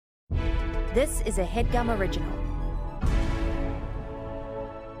This is a HeadGum original.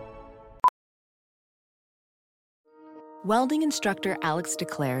 Welding instructor Alex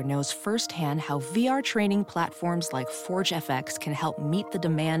DeClaire knows firsthand how VR training platforms like ForgeFX can help meet the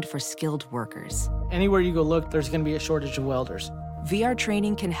demand for skilled workers. Anywhere you go look, there's going to be a shortage of welders. VR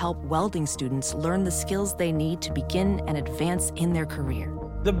training can help welding students learn the skills they need to begin and advance in their career.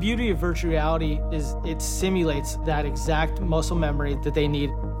 The beauty of virtual reality is it simulates that exact muscle memory that they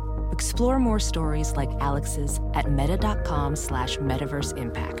need. Explore more stories like Alex's at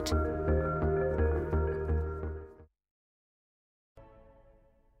meta.com/metaverseimpact.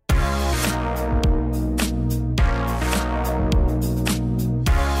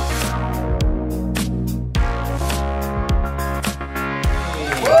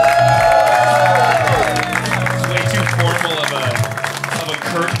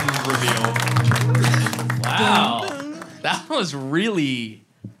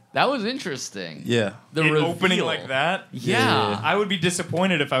 That was interesting. Yeah. The opening like that? Yeah. I would be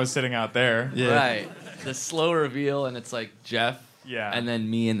disappointed if I was sitting out there. Yeah. Right. The slow reveal, and it's like Jeff, Yeah. and then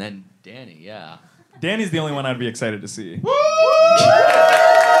me, and then Danny, yeah. Danny's the only one I'd be excited to see. They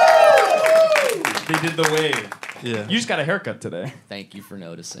did the wave. Yeah. You just got a haircut today. Thank you for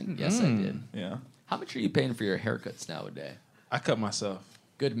noticing. Yes, I did. Yeah. How much are you paying for your haircuts nowadays? I cut myself.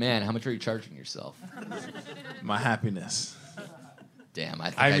 Good man. How much are you charging yourself? My happiness. Damn, I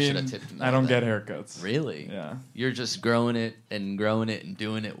think I should have tipped him. I don't get haircuts. Really? Yeah. You're just growing it and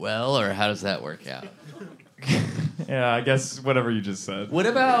doing it well, or how does that work out? Yeah, I guess whatever you just said. What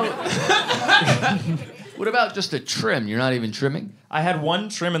about just a trim? You're not even trimming? I had one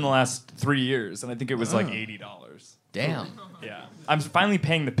trim in the last 3 years, and I think it was like $80. Damn. Yeah. I'm finally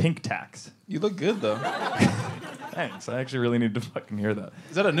paying the pink tax. You look good though. Thanks. I actually really need to fucking hear that.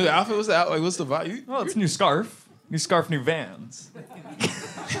 Is that a new outfit? What's the what's the vibe? Well, it's a new scarf. New scarf, new Vans.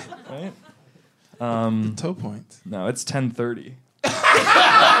 Right? Toe point. No, it's 10:30.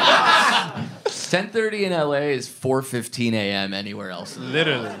 10:30 in LA is 4:15 a.m. anywhere else.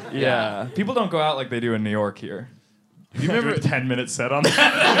 Literally. Yeah. People don't go out like they do in New York here. You remember a 10-minute set on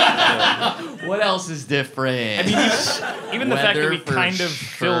that? What else is different? I mean, even the fact that we Weather kind for of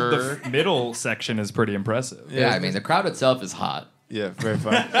filled the sure. middle section is pretty impressive. Yeah, I mean, the crowd itself is hot. Yeah, very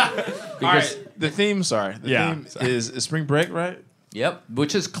fun. All right, the theme. Sorry, the theme is spring break, right? Yep,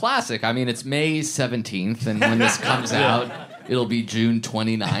 which is classic. I mean, it's May 17th, and when this comes out, it'll be June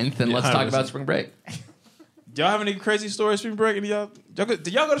 29th, and let's talk about spring break. Do y'all have any crazy stories spring break? Did y'all go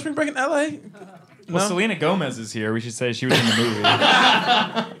to spring break in LA? Well, Selena Gomez is here. We should say she was in the movie.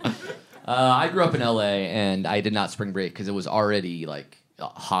 I grew up in LA, and I did not spring break because it was already like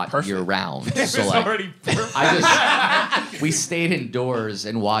hot year round. So like, already perfect. we stayed indoors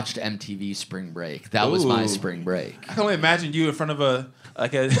and watched MTV Spring Break. That was my spring break. I can only imagine you in front of a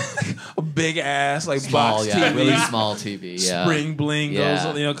big ass Small, box yeah, TV. really small TV. Yeah, Spring bling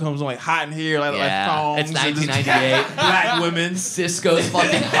Yeah. goes, comes on like hot in here, like yeah. thongs. It's and just 1998. Black women. Cisco's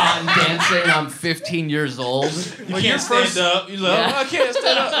fucking hot and dancing. I'm 15 years old. You can't stand up. You're like, Yeah. I can't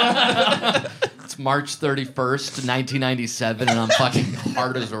stand up. It's March 31st, 1997, and I'm fucking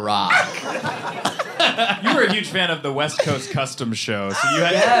hard as a rock. You were a huge fan of the West Coast Customs show, so you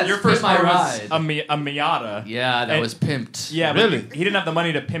had your first Pimp My car was Ride. a Miata. Yeah, that And- was pimped. Yeah, Really? but he didn't have the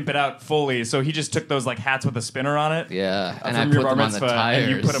money to pimp it out fully, so he just took those like hats with a spinner on it. Yeah, and I from put your them bar on the mitzvah, tires.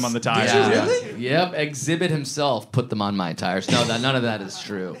 and you put them on the tires. Yeah. Really? Yep, Exhibit himself put them on my tires. No, none of that is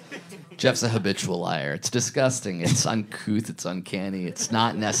true. Jeff's a habitual liar. It's disgusting. It's uncouth. It's uncanny. It's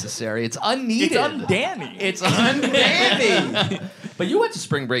not necessary. It's unneeded. It's undanny. It's uncanny. But you went to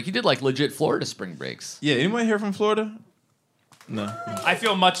spring break. You did like legit Florida spring breaks. Yeah, anyone here from Florida? No. I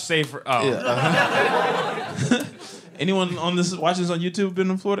feel much safer. Oh, Yeah. Anyone on this watching this on YouTube been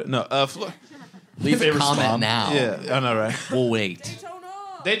in Florida? No. Leave a Favorite comment spot. now. Yeah, I know, right? We'll wait.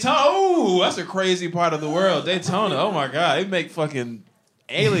 Daytona. Oh, that's a crazy part of the world. Daytona. Oh my God, they make fucking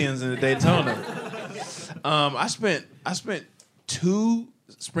aliens in Daytona. I spent 2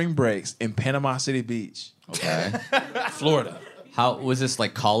 spring breaks in Panama City Beach, Okay. Florida. How was this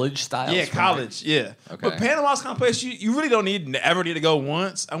like college style? Yeah, spring college. Yeah. Okay. But Panama's kind of place you really don't ever need to go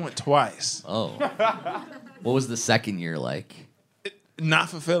once. I went twice. break? Oh. What was the second year like? Not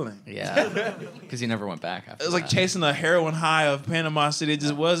fulfilling. Yeah. Because you never went back after It was like that. chasing a heroin high of Panama City. It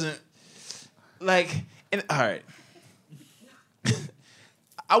just wasn't like. All right.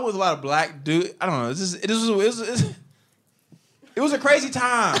 I was a lot of black dude. I don't know. It was a crazy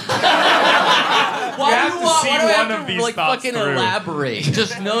time. Why have do to why see do I have one to, of these like, thoughts fucking through. elaborate?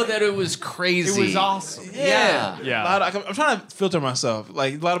 Just know that it was crazy. it was awesome. Yeah. Yeah. I'm trying to filter myself.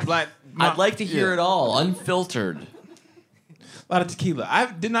 Like a lot of black. I'd like to hear it all, unfiltered. A A lot of tequila.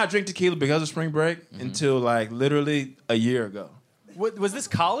 I did not drink tequila because of spring break until like literally a year ago. Was this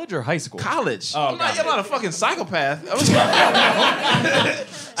college or high school? College. Oh, I'm not a fucking psychopath. I was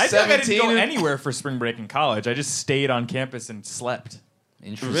I think I didn't go 17. anywhere for spring break in college. I just stayed on campus and slept.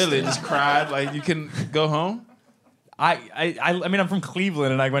 Interesting. Really? Just cried like you couldn't go home? I mean, I'm from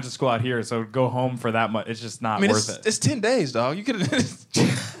Cleveland and I went to school out here, so go home for that much. It's just not worth it. It's 10 days, dog. You could have.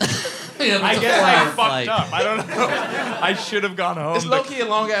 I guess I fucked up. I don't know. I should have gone home. It's low key a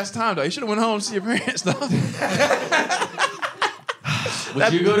long ass time, though. You should have went home to see your parents, dog.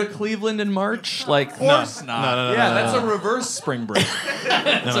 Would you go to Cleveland in March? Like, Of course not. No. That's a reverse spring break.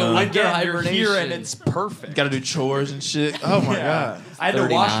 so winter You're hibernation. here and it's perfect. Got to do chores and shit. Oh my god. I had to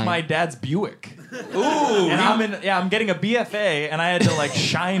 39. wash my dad's Buick. Ooh. And I'm getting a BFA, and I had to like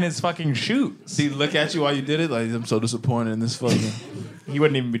shine his fucking shoes. See, look at you while you did it. Like I'm so disappointed in this fucking. He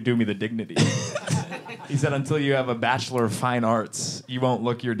wouldn't even do me the dignity. He said, until you have a Bachelor of Fine Arts, you won't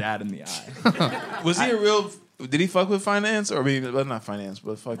look your dad in the eye. Was he a real? Did he fuck with finance or well, not finance,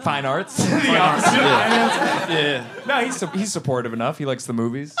 but fuck Fine Arts? The opposite of finance? Yeah. No, he's supportive enough. He likes the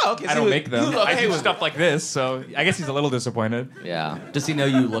movies. Oh, okay, so I don't he make them. was okay I do with stuff like this, so I guess he's a little disappointed. Yeah. Does he know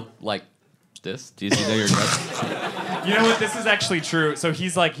you look like this? Does he know you're dressed? You know what? This is actually true. So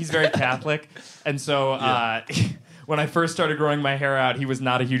he's very Catholic, and so when I first started growing my hair out, he was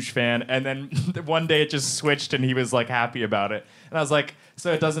not a huge fan. And then one day it just switched, and he was like happy about it. And I was like,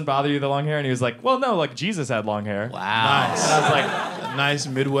 "So it doesn't bother you the long hair?" And he was like, "Well, no, like Jesus had long hair." Wow. Nice. And I was like, Nice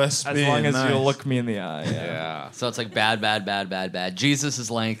Midwest spin. "As long as nice. you'll look me in the eye." Yeah. So it's like bad. Jesus is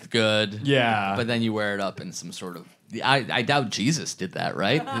length, good. Yeah. But then you wear it up in some sort of. I doubt Jesus did that,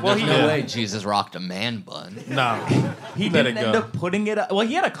 right? Well, There's he- no Yeah. way Jesus rocked a man bun. No. He Let didn't it end go. up putting it up. Well,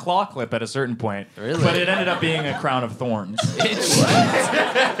 he had a claw clip at a certain point. Really? But it ended up being a crown of thorns.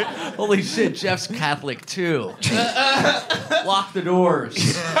 Holy shit, Jeff's Catholic too. Lock the doors.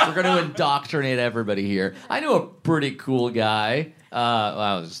 We're going to indoctrinate everybody here. I knew a pretty cool guy. Well,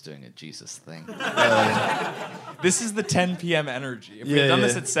 I was just doing a Jesus thing. This is the 10 p.m. energy. If we Yeah, had done yeah.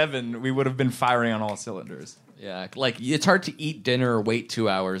 this at 7, we would have been firing on all cylinders. Yeah, like it's hard to eat dinner or wait 2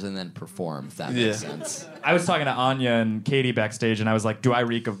 hours and then perform, if that makes Yeah. sense. I was talking to Anya and Katie backstage, and I was like, do I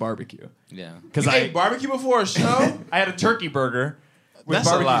reek of barbecue? Yeah. Because You I ate barbecue before a show? I had a turkey burger with That's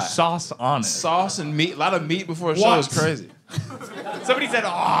a barbecue lot. sauce on it. Sauce and meat. A lot of meat before a show What? is crazy. Somebody said,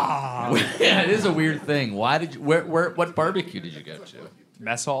 "Ah." Yeah, it is a weird thing. Why did you? What barbecue did you go to?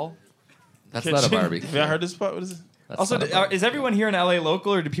 Mess hall. That's not a Kitchen. barbecue. Have y'all heard this part? What is it? That's Also, not a barbecue. is everyone here in LA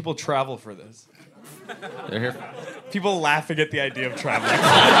local, or do people travel for this? They're here. People laughing at the idea of traveling.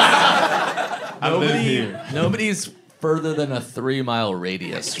 I live here. Nobody's further than a 3-mile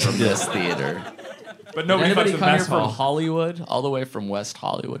radius from this theater. But nobody Anybody fucks with come here mess from hall. Hollywood, all the way from West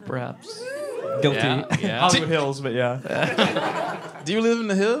Hollywood, perhaps? Guilty. Yeah. Hollywood Hills, but yeah. Do you live in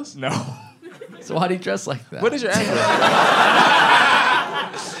the hills? No. So why do you dress like that? What is your address?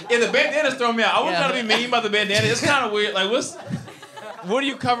 Yeah, the bandana's throwing me out. I wasn't Yeah. trying to be mean about the bandana. It's kind of weird. Like, what are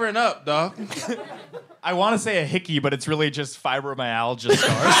you covering up, dog? I want to say a hickey, but it's really just fibromyalgia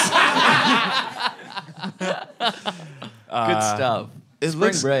scars. Good stuff. It Spring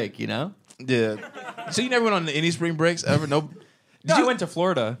looks- break, you know? Yeah. So you never went on any spring breaks ever? No. No, I went to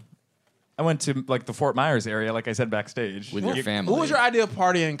Florida. I went to like the Fort Myers area, like I said backstage. With your family. What was your idea of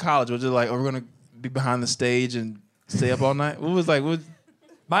partying in college? Was it like, oh, we're gonna be behind the stage and stay up all night? What was like? What?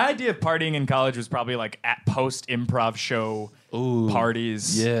 My idea of partying in college was probably like at post improv show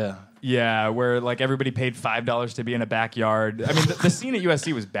parties. Yeah. Yeah, where like everybody paid $5 to be in a backyard. I mean, the scene at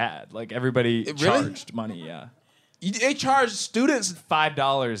USC was bad. Like everybody It really? charged money. Yeah, They charge students.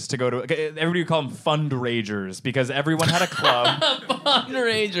 $5 to go to. Everybody would call them fundraisers because everyone had a club.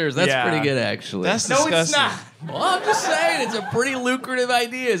 Fundraisers. That's Yeah. pretty good, actually. That's No, disgusting. it's not. Well, I'm just saying, it's a pretty lucrative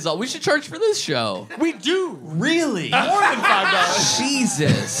idea. Is all. We should charge for this show. We do Really? more than $5.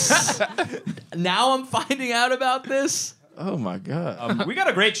 Jesus. Now I'm finding out about this? Oh my god. We got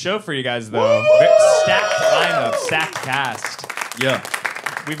a great show for you guys, though. Stacked lineup, stacked cast. Yeah.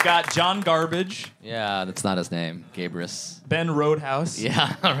 We've got John Garbage, Yeah, that's not his name. Gabrus. Ben Roadhouse,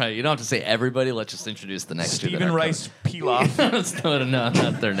 Yeah, all right. You don't have to say everybody. Let's just introduce the next two. that Stephen are Rice Pilaf. coming. That's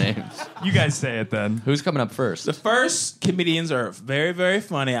not their names. You guys say it then. Who's coming up first? The first comedians are very, very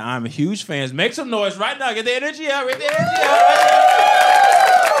funny. I'm a huge fan. Make some noise right now. Get the energy out. Get the energy out right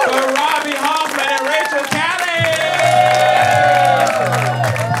now. For Robby, Hoffman, and Rachel Kaly.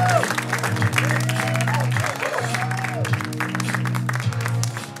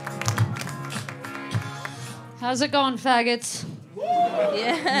 How's it going, faggots?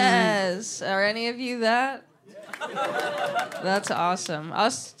 Yes. Are any of you that? That's awesome.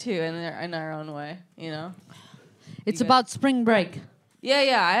 Us too, in our own way, you know. It's about spring break.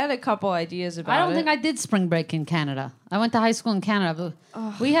 Yeah, I had a couple ideas about it. I don't think I did spring break in Canada. I went to high school in Canada.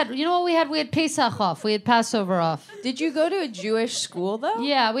 We had, you know what we had? We had Pesach off. We had Passover off. Did you go to a Jewish school, though?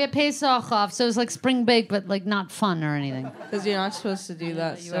 Yeah, we had Pesach off, so it was like spring break, but like not fun or anything. Because you're not supposed to do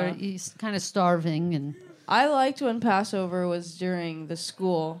that stuff. You're kind of starving. And I liked when Passover was during the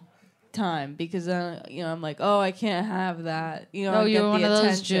school time because then, I'm like, oh, I can't have that. Oh, you're one of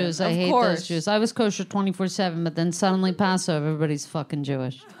those Jews. I hate those Jews. I was kosher 24/7, but then suddenly Passover, everybody's fucking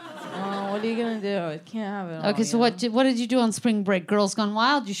Jewish. Oh, what are you gonna do? I can't have it. Okay, so what did you do on spring break? Girls Gone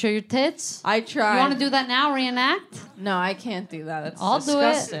Wild? You show your tits? I tried. You want to do that now? Reenact? No, I can't do that. That's I'll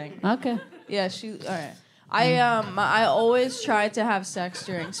disgusting. do it. Okay. Yeah, all right. I always tried to have sex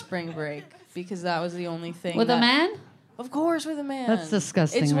during spring break because that was the only thing. With a man? Of course, with a man. That's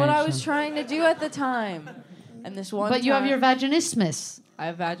disgusting. It's what I Rachel. was trying to do at the time. And this one But you have your vaginismus. I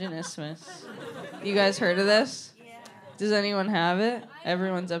have vaginismus. You guys heard of this? Yeah. Does anyone have it?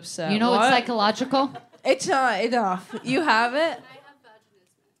 Everyone's upset. You know what? it's psychological? It's not enough. You have it? I have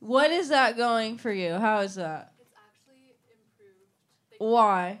vaginismus. What is that going for you? How is that? It's actually improved.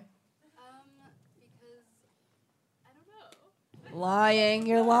 Why? Because I don't know. Lying.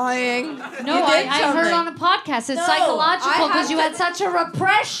 You're lying. No, I heard on a podcast it's psychological because you had such a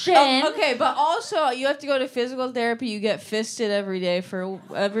repression. Oh, okay, but also you have to go to physical therapy. You get fisted every day for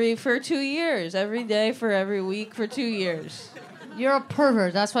 2 years. Every day for every week for 2 years. You're a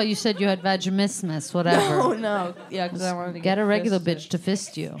pervert. That's why you said you had vaginismus, whatever. No. Yeah, because I wanted to get a regular fisted. bitch to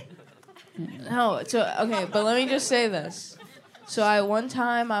fist you. No, okay, but let me just say this. So one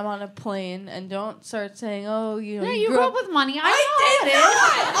time I'm on a plane, and don't start saying, oh, Yeah, you grew up with money. I did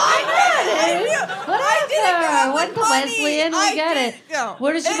not. Whatever. Went to Wesleyan. We get it. No.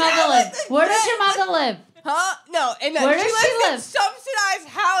 Where does your mother live? Where does your mother live? Huh? No. And Where does she lives in live? subsidized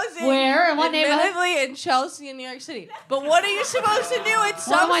housing. Where? In what neighborhood? Admittedly in Chelsea in New York City. But what are you supposed to do? It's subsidized.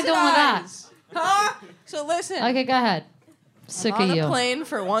 What am I doing with that? Huh? So listen. Okay, go ahead. Sick I'm of on you. a plane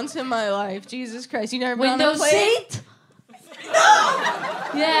for once in my life. Jesus Christ. You never been Window on a plane? seat? No.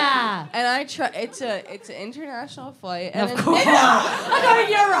 Yeah. And I try. It's an international flight. And Of course. I go to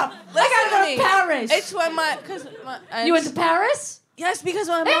Europe. I gotta go to Paris. It's when You went to Paris? Yes, because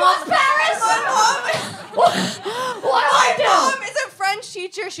my mom. It was Paris. My mom. What do I do? My mom is a French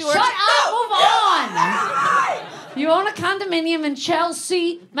teacher. She works. Shut up. Move on. You own a condominium in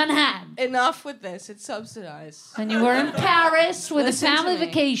Chelsea, Manhattan. Enough with this. It's subsidized. And you were in Paris with Listen a to family me.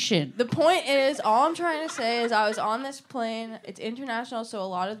 vacation. The point is, all I'm trying to say is I was on this plane. It's international, so a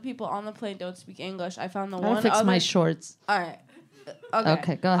lot of the people on the plane don't speak English. I found the I'll one fix other... my shorts. All right. Okay.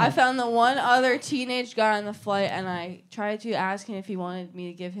 Okay, go ahead. I found the one other teenage guy on the flight, and I tried to ask him if he wanted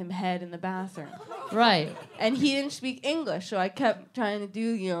me to give him head in the bathroom. Right. And he didn't speak English, so I kept trying to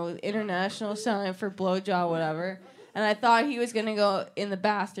do, international sign for blowjob, whatever. And I thought he was going to go in the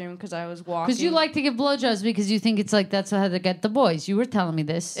bathroom because I was walking. Because you like to give blowjobs because you think it's like that's how to get the boys. You were telling me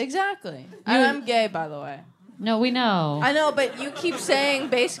this. Exactly. And I'm gay, by the way. No, we know. I know, but you keep saying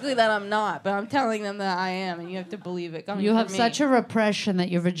basically that I'm not, but I'm telling them that I am, and you have to believe it. You have such a repression that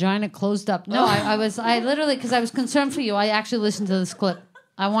your vagina closed up. No, I literally, because I was concerned for you, I actually listened to this clip.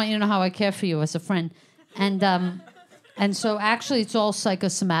 I want you to know how I care for you as a friend. And so actually it's all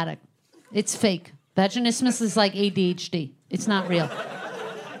psychosomatic. It's fake. Vaginismus is like ADHD. It's not real.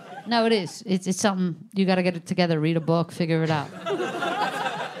 No, it is. It's something, you got to get it together, read a book, figure it out.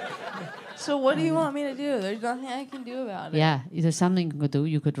 So what do you want me to do? There's nothing I can do about it. Yeah, there's something you could do.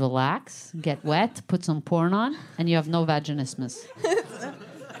 You could relax, get wet, put some porn on, and you have no vaginismus.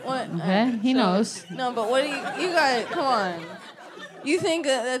 What? Okay? He knows. No, but what do you guys, come on. You think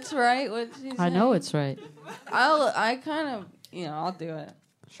that's right? What she's I saying? know it's right. I kind of, I'll do it.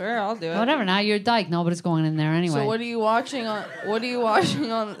 Sure, I'll do it. Whatever, now you're a dyke. Nobody's going in there anyway. So what are you watching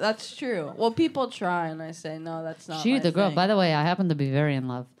on? That's true. Well, people try, and I say, no, that's not She, my the girl, thing. by the way, I happen to be very in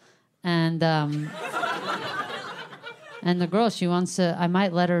love. And and the girl, she wants to, I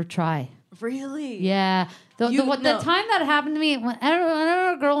might let her try. Really? Yeah. The time that happened to me,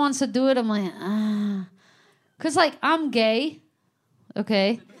 whenever a girl wants to do it, I'm like, Because, like, I'm gay,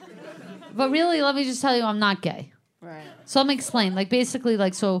 okay? But really, let me just tell you, I'm not gay. Right. So let me explain. Like, basically,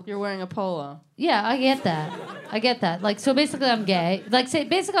 like, so... You're wearing a polo. Yeah, I get that. Like, so basically, I'm gay. Like, say,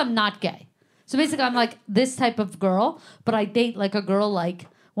 basically, I'm not gay. So basically, I'm, like, this type of girl, but I date, like, a girl, like...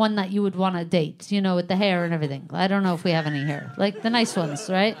 one that you would want to date, with the hair and everything. I don't know if we have any hair. Like the nice ones,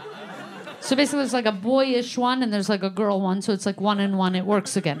 right? So basically there's like a boyish one and there's like a girl one, so it's like one and one, it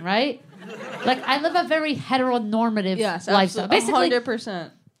works again, right? Like I live a very heteronormative lifestyle. Basically,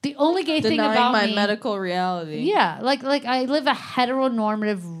 100%. The only gay thing about my me... medical reality. Yeah, like I live a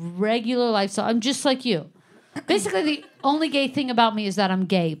heteronormative, regular lifestyle. I'm just like you. Basically, the only gay thing about me is that I'm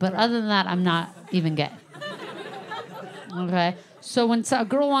gay. But other than that, I'm not even gay. Okay? So when a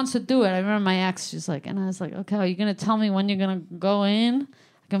girl wants to do it, I remember my ex, she's like, and I was like, okay, are you going to tell me when you're going to go in?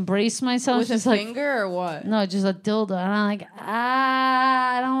 I can brace myself. With she's a like, finger or what? no, just a dildo. And I'm like,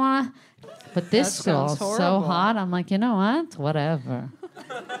 I don't want to. But this That sounds girl's so horrible. hot. I'm like, you know what? Whatever.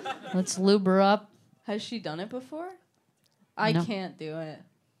 Let's lube her up. Has she done it before? I No. can't do it.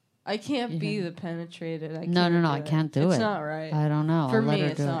 I can't be the penetrated. No, I can't do it. It's not right. I don't know. For I'll let me, her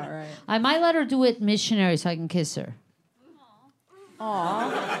it's do not it. right. I might let her do it missionary so I can kiss her.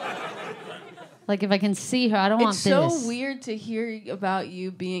 Aw. Like if I can see her, I don't want It's this. so weird to hear about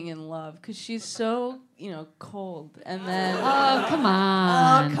you being in love because she's so, cold. And then. Oh, come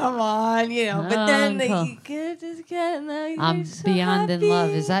on. Oh, come on, But then Uncle. you just get, and now you're I'm so beyond in love.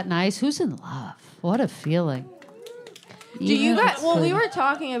 happy. Is that nice? Who's in love? What a feeling. Do you Even if guys? it's Well, we for- were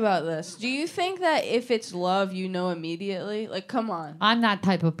talking about this. Do you think that if it's love, you know immediately? Like, come on. I'm that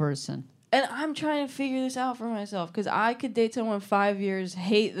type of person. And I'm trying to figure this out for myself because I could date someone 5 years,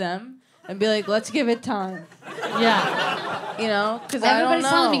 hate them, and be like, let's give it time. Yeah. Because I don't Everybody's know.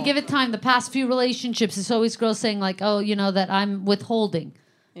 telling me give it time. The past few relationships, it's always girls saying like, oh, that I'm withholding.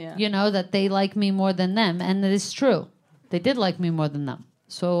 Yeah. That they like me more than them. And it is true. They did like me more than them.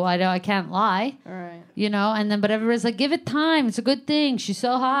 So I can't lie. All right. But everybody's like, give it time. It's a good thing. She's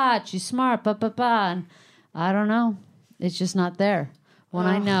so hot. She's smart. And I don't know. It's just not there. When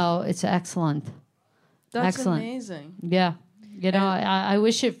I know, it's excellent. That's Excellent. amazing. Yeah. I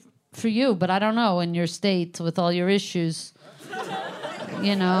wish it for you, but I don't know in your state with all your issues. I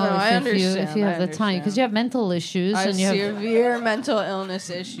if you understand, have the time, because you have mental issues I have and you have severe mental illness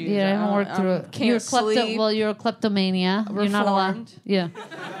issues. I haven't worked through it. Can't sleep. You're a kleptomania. You're not allowed. Reformed. Yeah.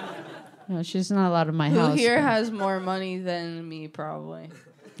 No, she's not allowed in my Who house. here but- has more money than me, probably?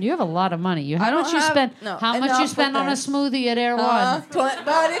 You have a lot of money. How I don't much you have- spend? no, How much enough you with spend on a this. smoothie at Air One?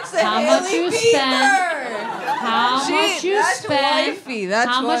 But it's the How much Haley you Bieber. spend? How much you that's spend? wifey. That's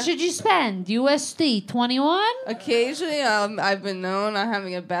How what- much did you spend? USD 21? Occasionally, I've been known. I'm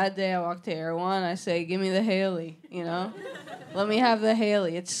having a bad day. I walk to Air One. I say, "Give me the Haley." Let me have the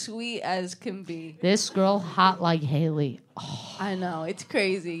Haley. It's sweet as can be. This girl hot like Haley. I know it's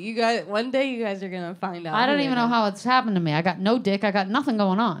crazy. You guys, one day you guys are gonna find out. I don't who even it know is. how it's happened to me. I got no dick. I got nothing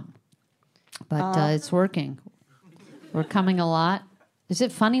going on. But it's working. We're coming a lot. Is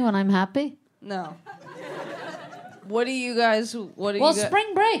it funny when I'm happy? No. What do you guys? What do Well, you?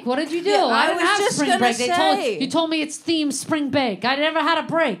 spring break. What did you do? Yeah, I I didn't was have just spring gonna break. say. You told me it's themed spring break. I never had a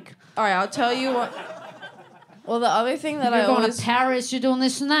break. All right, I'll tell you what. Well, the other thing that You're I going always. to Paris. You're doing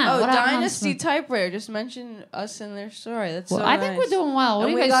this and that. Oh, What happened on Dynasty spring- Typewriter just mentioned us in their story. That's Well, so I think nice. we're doing well. What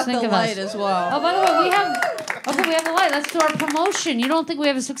And do you we guys got think the of light us? as well. Oh, by the way, we have the light. Let's do our promotion. You don't think we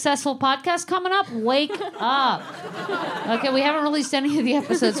have a successful podcast coming up? Wake up. Okay, we haven't released any of the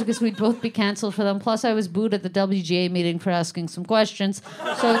episodes because we'd both be canceled for them. Plus, I was booed at the WGA meeting for asking some questions,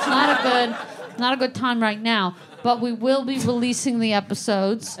 so it's not a good time right now. But we will be releasing the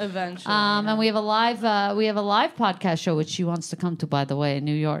episodes Eventually. and we have a live podcast show which she wants to come to, by the way, in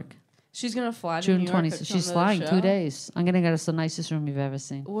New York, She's gonna fly to June New York 20th. to She's come to the flying show? 2 days. I'm gonna get us the nicest room you've ever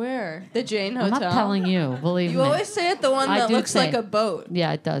seen. Where? The Jane I'm Hotel. not telling you. Believe You me. always say it the one I that do looks say like it. a boat.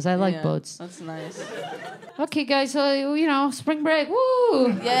 Yeah, it does. I like Yeah, boats. That's nice. Okay, guys. So spring break.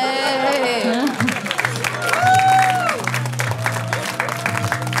 Woo! Yay!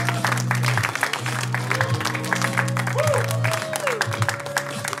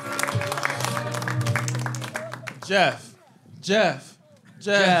 Jeff. Jeff.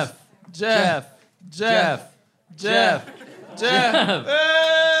 Jeff.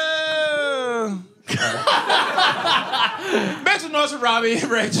 Make some noise for Robby and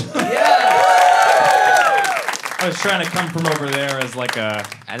Rachel. I was trying to come from over there as like a,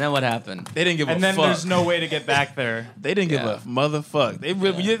 And then what happened? They didn't give a and then fuck. there's no way to get back there. They didn't give Yeah. a motherfuck.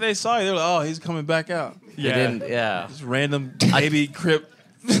 They saw you. They were like, oh, he's coming back out. They didn't. Yeah. This random baby crip.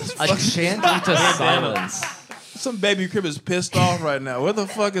 A chant into silence. Some baby crip is pissed off right now. Where the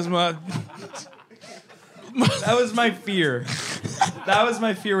fuck is my... That was my fear. That was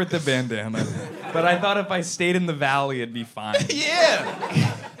my fear with the bandana. But I thought if I stayed in the valley, it'd be fine.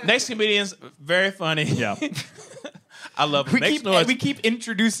 Yeah. Next comedian's very funny. Yeah. I love it. We Makes keep, noise. we keep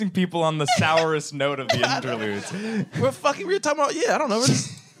introducing people on the sourest note of the interludes. We were talking about, I don't know.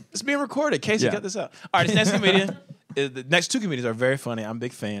 It's being recorded. Casey, Yeah. got this out. All right, this next comedian, the next two comedians are very funny. I'm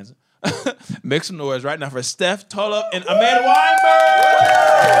big fans. Make some noise right now for Steph, Tolev, and Ahamed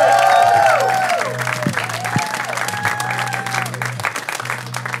Weinberg.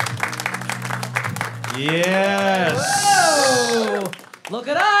 Yes. Look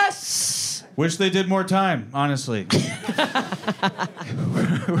at us. Wish they did more time, honestly.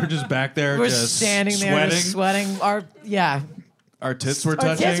 We're just back there, We're just standing there, sweating. just sweating. Our tits were Our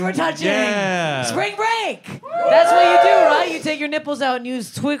touching. tits were touching. Yeah. Spring break. That's what you do, right? You take your nipples out and you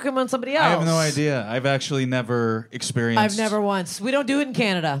tweak them on somebody else. I have no idea. I've actually never experienced. I've never once. We don't do it in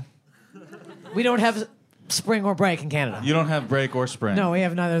Canada. We don't have spring or break in Canada. You don't have break or spring. No, we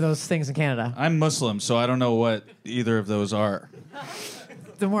have neither of those things in Canada. I'm Muslim, so I don't know what either of those are.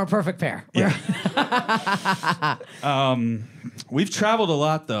 The more perfect pair. Yeah. We've traveled a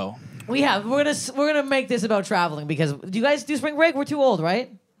lot, though. We have. We're gonna make this about traveling because do you guys do spring break? We're too old, right?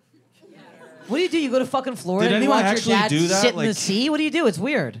 What do? You go to fucking Florida? Did and anyone you watch actually your dad do that? sit in the Like- sea? What do you do? It's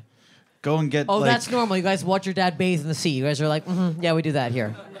weird. Go and get. Oh, like, that's normal. You guys watch your dad bathe in the sea. You guys are like, yeah, we do that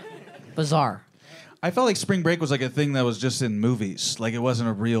here. Bizarre. I felt like spring break was like a thing that was just in movies. Like it wasn't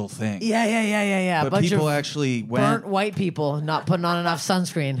a real thing. Yeah. But Bunch people of actually went. burnt white people not putting on enough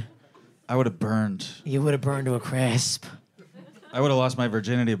sunscreen. I would have burned. You would have burned to a crisp. I would have lost my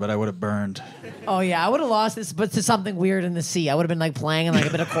virginity, but I would have burned. Oh yeah, I would have lost this, but to something weird in the sea. I would have been like playing in like a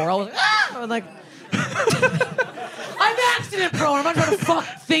bit of coral. I'm like, I'm accident prone. I'm not trying to fuck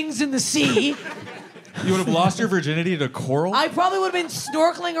things in the sea. You would have lost your virginity to coral? I probably would have been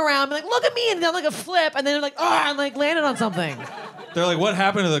snorkeling around, be like, look at me, and then like a flip, and then like, and like landed on something. They're like, what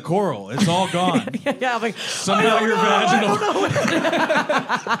happened to the coral? It's all gone. Yeah, I'm like, Somehow your vaginal.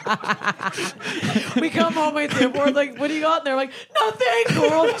 We come home at the airport, like, what do you got? And they're like, nothing,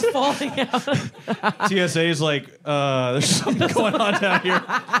 coral just falling out. TSA is like, there's something going on down here.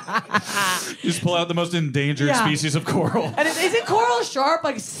 Just pull out the most endangered species of coral. And isn't coral sharp?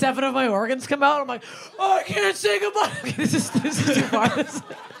 Like 7 of my organs come out. I'm like, oh, I can't say goodbye. this is too far.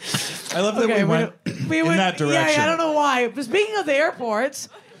 I love that we went in that direction. Yeah, I don't know why. But speaking of the airports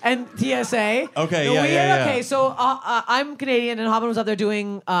and TSA. Okay, yeah. Okay, so I'm Canadian and Hoffman was out there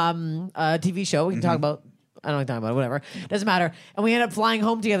doing a TV show. We can talk about. I don't know what I'm talking about. Whatever. Doesn't matter. And we ended up flying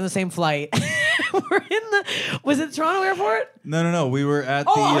home together on the same flight. We're in the. Was it Toronto Airport? No. We were at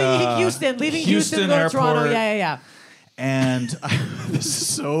Houston. Leaving Houston to go to Airport. Toronto. Yeah. And this is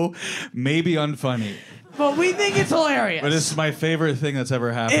so maybe unfunny. But we think it's hilarious. But it's my favorite thing that's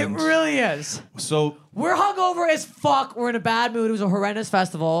ever happened. It really is. So we're hungover as fuck. We're in a bad mood. It was a horrendous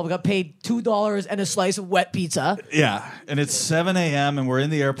festival. We got paid $2 and a slice of wet pizza. yeah, and it's 7 a.m. and we're in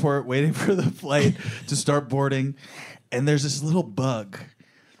the airport waiting for the flight to start boarding, and there's this little bug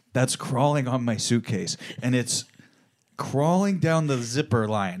that's crawling on my suitcase, and it's crawling down the zipper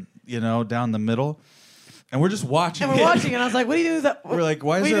line, down the middle. And we're just watching And we're watching, and I was like, what do you do with that? We're like,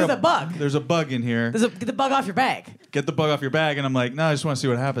 why is what do you there do with that bug? There's a bug in here. Get the bug off your bag. Get the bug off your bag. And I'm like, no, I just want to see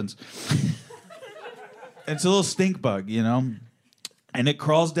what happens. It's a little stink bug, And it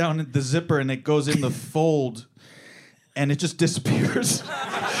crawls down the zipper, and it goes in the fold, and it just disappears.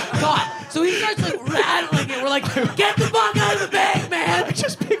 God. So he starts like rattling it. We're like, get the bug out of the bag, man. I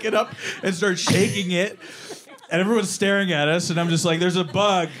just pick it up and start shaking it. And everyone's staring at us, and I'm just like, there's a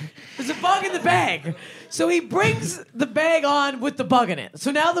bug. There's a bug in the bag. So he brings the bag on with the bug in it.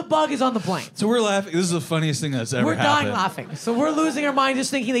 So now the bug is on the plane. So we're laughing. This is the funniest thing that's ever We're happened. dying laughing. So we're losing our mind just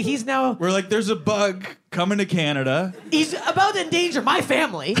thinking that he's now... We're like, there's a bug coming to Canada. He's about to endanger my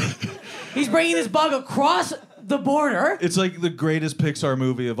family. He's bringing this bug across the border. It's like the greatest Pixar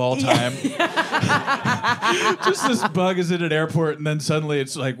movie of all time. Just this bug is in an airport, and then suddenly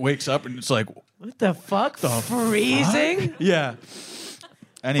it's like wakes up, and it's like... What the fuck? Freezing? Fuck? Yeah.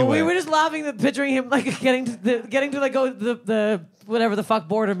 Anyway. But we were just laughing, picturing him like getting to like go the whatever the fuck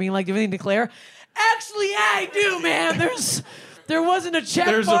border, being like, do you have anything to declare? Actually, yeah, I do, man. There wasn't a check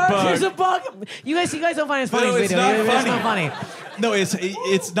There's mark. a bug. There's a bug. You guys don't find it funny. No, as we it's do. not It's funny. not funny. No,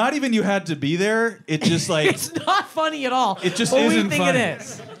 it's not even you had to be there. It just like It's not funny at all. It just but isn't we think funny. it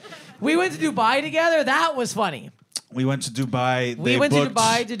is. We went to Dubai together. That was funny. we went to Dubai. We went to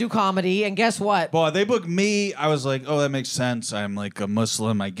Dubai to do comedy, and guess what? Well, they booked me. I was like, oh, that makes sense. I'm like a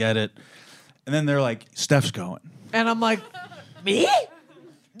Muslim. I get it. And then they're like, Steph's going. And I'm like, me?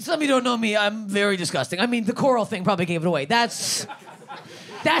 Some of you don't know me. I'm very disgusting. I mean, the coral thing probably gave it away. That's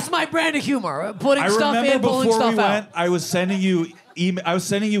my brand of humor. Putting I stuff remember in, pulling before stuff we went, out. I was sending you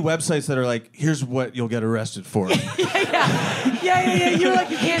websites that are like, here's what you'll get arrested for. Yeah. You're like,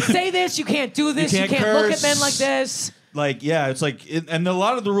 you can't say this, you can't do this, you can't look at curse. men like this. Like, yeah, it's like, and a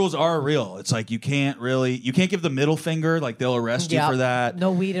lot of the rules are real. It's like you can't give the middle finger. Like they'll arrest you for that.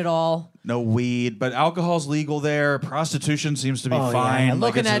 No weed at all. No weed, but alcohol's legal there. Prostitution seems to be fine. Yeah.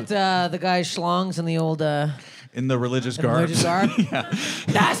 Like, Looking it's at the guy's schlongs in the old in the religious garb. religious garb. Yeah.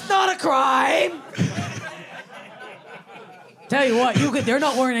 That's not a crime. Tell you what, they're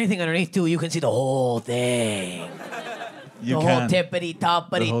not wearing anything underneath too. You can see the whole thing. You the can. whole tippity The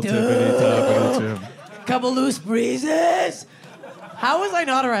toppity whole too. tippity-toppity too. Couple loose breezes. How was I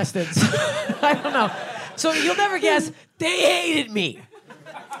not arrested? I don't know. So you'll never guess. They hated me.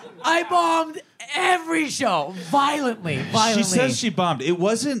 I bombed every show violently. She says she bombed. It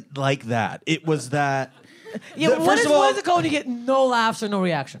wasn't like that. It was that. Yeah, what is it called? You get no laughs or no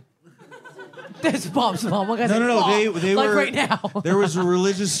reaction. This bomb's bomb. What No. They like were right now. There was a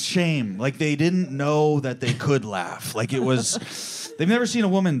religious shame. Like they didn't know that they could laugh. Like it was. They've never seen a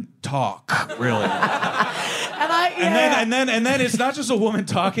woman talk, really. And then it's not just a woman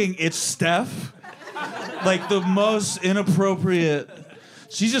talking. It's Steph. Like the most inappropriate.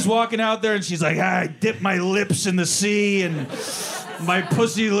 She's just walking out there and she's like, I dip my lips in the sea and my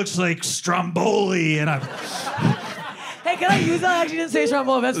pussy looks like Stromboli and I'm. Hey, can I use that? I actually didn't say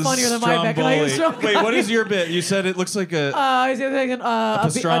Stromboli. That's funnier than my bit. Can I use Stromboli? Wait, what is your bit? You said it looks like a. I was thinking a an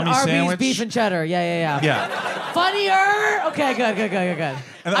pastrami Arby's sandwich? beef and cheddar. Yeah. Yeah. Funnier. Okay, good.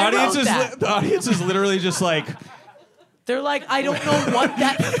 And the audience is literally just like. They're like, I don't know what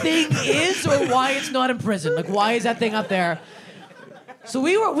that thing is or why it's not in prison. Like, why is that thing up there? So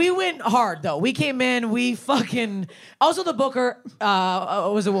we went hard though. We came in. We fucking. Also, the booker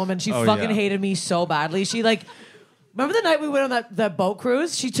was a woman. She hated me so badly. She like. Remember the night we went on that boat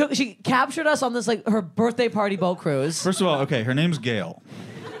cruise? She captured us on this like her birthday party boat cruise. First of all, okay, her name's Gail.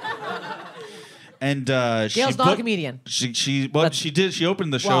 And Gail's not a comedian. She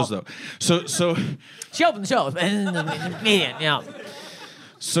opened the shows though. So she opened the shows. Comedian, yeah.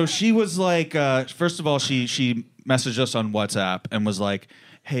 So she was like, first of all, she messaged us on WhatsApp and was like,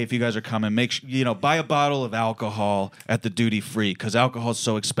 hey, if you guys are coming, make sure, buy a bottle of alcohol at the duty free because alcohol is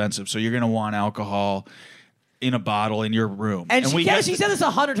so expensive. So you're gonna want alcohol in a bottle in your room. And she said this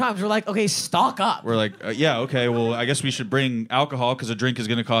 100 times. We're like, okay, stock up. We're like, yeah, okay, well, I guess we should bring alcohol because a drink is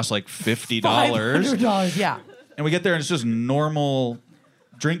going to cost like $50. $500, yeah. And we get there and it's just normal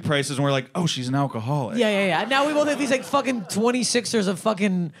drink prices and we're like, oh, she's an alcoholic. Yeah. Now we both have these like fucking 26ers of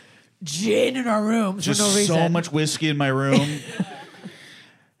fucking gin in our rooms just for no reason. So much whiskey in my room.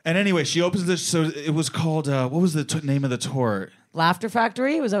 And anyway, she opens this. So it was called, what was the name of the tour? Laughter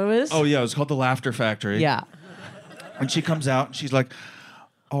Factory? Was that what it was? Oh, yeah, it was called the Laughter Factory. Yeah. And she comes out and she's like,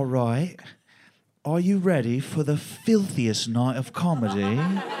 all right, are you ready for the filthiest night of comedy?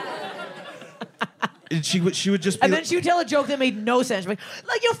 And she would just be and then she would tell a joke that made no sense. Like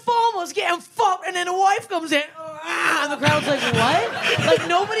your phone was getting fucked, and then a wife comes in, and the crowd's like, what? Like,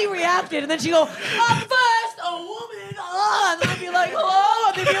 nobody reacted. And then she'd go, up first, a woman, and then I'd be like, hello,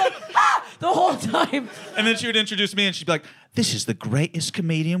 and they'd be like, the whole time. And then she would introduce me, and she'd be like, this is the greatest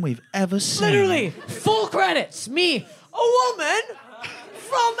comedian we've ever seen. Literally, full credits. Me, a woman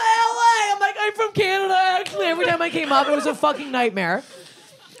from LA. I'm like, I'm from Canada, actually. Every time I came up, it was a fucking nightmare.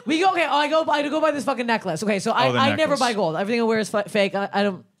 I go buy this fucking necklace. Okay, so I never buy gold. Everything I wear is fake. I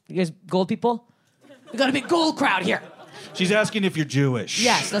don't. You guys, gold people? We got a big gold crowd here. She's asking if you're Jewish.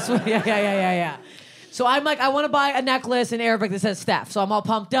 Yes, that's what. Yeah. So I'm like, I want to buy a necklace in Arabic that says Steph. So I'm all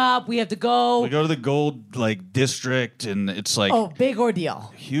pumped up. We have to go. We go to the gold district, and it's like big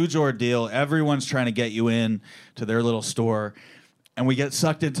ordeal. Huge ordeal. Everyone's trying to get you in to their little store, and we get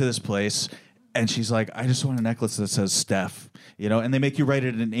sucked into this place. And she's like, I just want a necklace that says Steph. And they make you write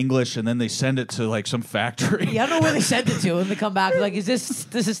it in English, and then they send it to like some factory. Yeah, I don't know where they sent it to, and they come back like, this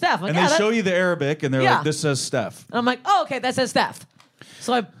is Steph? I'm like, and they show you the Arabic, and they're like, this says Steph. And I'm like, oh, okay, that says Steph.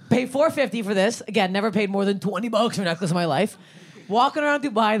 So I pay $450 for this. Again, never paid more than $20 for a necklace in my life. Walking around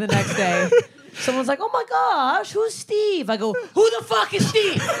Dubai the next day. Someone's like, oh my gosh, who's Steve? I go, who the fuck is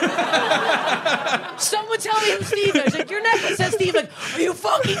Steve? Someone tell me who Steve is. Like, your necklace says Steve. Like, are you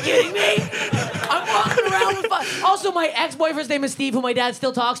fucking kidding me? I'm walking around with also, my ex-boyfriend's name is Steve, who my dad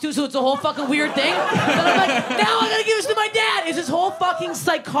still talks to, so it's a whole fucking weird thing. And I'm like, now I gotta give this to my dad. It's this whole fucking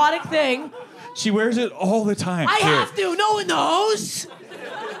psychotic thing. She wears it all the time. I have to. No one knows.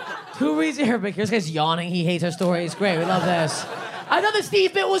 Who reads Arabic? This guy's yawning. He hates our story. It's great. We love this. I thought the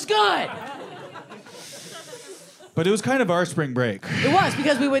Steve bit was good. But it was kind of our spring break. It was,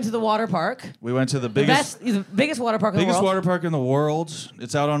 because we went to the water park. We went to the biggest water park in the world. Biggest water park in the world.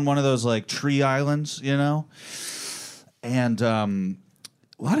 It's out on one of those like tree islands, And a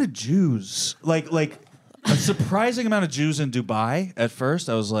lot of Jews. Like a surprising amount of Jews in Dubai at first.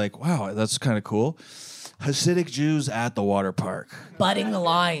 I was like, wow, that's kind of cool. Hasidic Jews at the water park. Butting the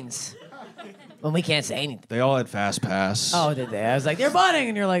lines. When we can't say anything. They all had fast pass. Oh, did they? I was like, they're butting,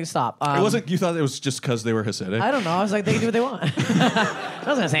 and you're like, stop. It wasn't. You thought it was just because they were Hasidic? I don't know. I was like, they can do what they want. I wasn't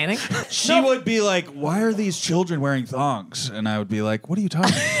gonna say anything. She would be like, why are these children wearing thongs? And I would be like, what are you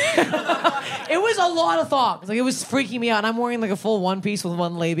talking about? It was a lot of thongs. Like, it was freaking me out. And I'm wearing like a full one piece with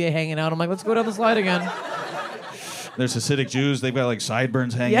one labia hanging out. I'm like, let's go down the slide again. There's Hasidic Jews. They've got like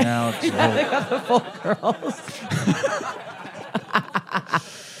sideburns hanging out. So. Yeah, they got the full curls.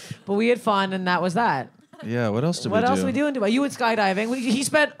 But we had fun, and that was that. Yeah, what else did we do? What else did we do in Dubai? You went skydiving.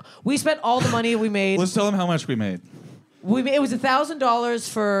 We spent all the money we made. Let's tell them how much we made. It was $1,000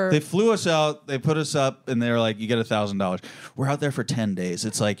 for. They flew us out. They put us up, and they were like, "You get $1,000." We're out there for 10 days.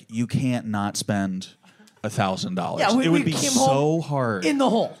 It's like you can't not spend $1,000. Yeah, it would be came so home hard. in the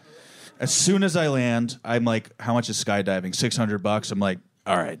hole. As soon as I land, I'm like, "How much is skydiving? $600." I'm like,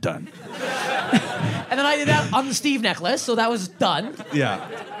 "All right, done." And then I did that on the Steve necklace, so that was done. Yeah.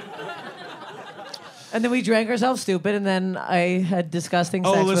 And then we drank ourselves stupid, and then I had disgusting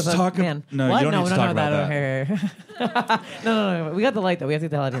sex let's with talk a man. No, what? you don't need to talk about that. Okay. No. We got the light, though. We have to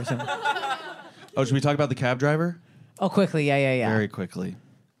get the hell out of here soon. Oh, should we talk about the cab driver? Oh, quickly. Yeah. Very quickly.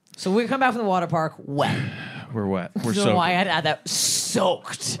 So we come back from the water park wet. We're wet. We're I don't know soaked. why I had to add that.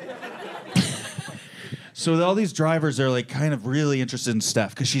 Soaked. So all these drivers are like kind of really interested in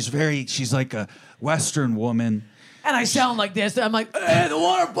Steph because she's like a Western woman. And I sound like this. I'm like, hey, the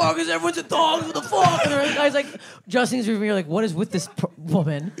water park is everyone's a dog. What the fuck? And the guy's like, Justin's with me. Like, what is with this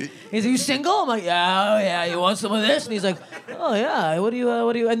woman? He's like, you single? I'm like, yeah. You want some of this? And he's like, oh yeah. What do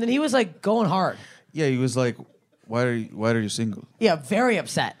you? And then he was like going hard. Yeah, he was like, why are you single? Yeah, very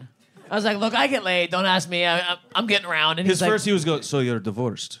upset. I was like, look, I get laid. Don't ask me. I'm getting around. And His first, he was going, so you're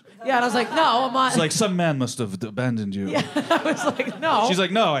divorced. Yeah, and I was like, no, I'm not. It's like some man must have abandoned you. Yeah, I was like, no. She's like,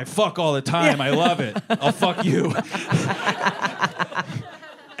 no, I fuck all the time. I love it. I'll fuck you.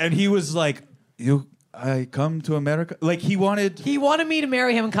 And he was like, I come to America. Like he wanted me to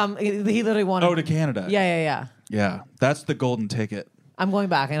marry him and come. He literally wanted. Oh, to Canada. Yeah. Yeah, that's the golden ticket. I'm going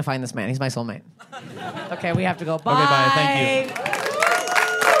back. I'm gonna find this man. He's my soulmate. Okay, we have to go. Bye. Okay, bye. Thank you.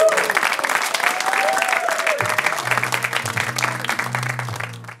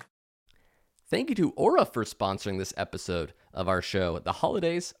 Thank you to Aura for sponsoring this episode of our show. The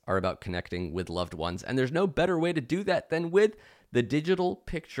holidays are about connecting with loved ones, and there's no better way to do that than with the digital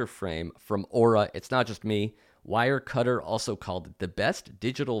picture frame from Aura. It's not just me. Wirecutter also called it the best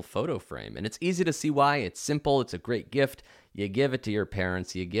digital photo frame, and it's easy to see why. It's simple. It's a great gift. You give it to your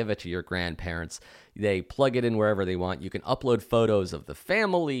parents. You give it to your grandparents. They plug it in wherever they want. You can upload photos of the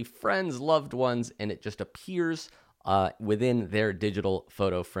family, friends, loved ones, and it just appears within their digital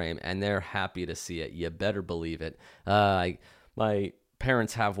photo frame, and they're happy to see it. You better believe it. My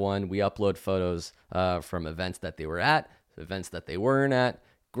parents have one. We upload photos from events that they were at, events that they weren't at,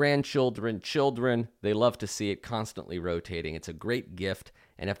 grandchildren, children. They love to see it constantly rotating. It's a great gift,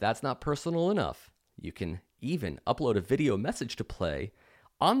 and if that's not personal enough, you can even upload a video message to play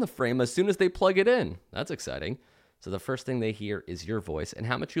on the frame as soon as they plug it in. That's exciting. So the first thing they hear is your voice and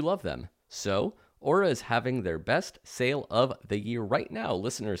how much you love them. So Aura is having their best sale of the year right now.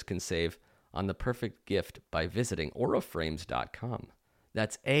 Listeners can save on the perfect gift by visiting auraframes.com.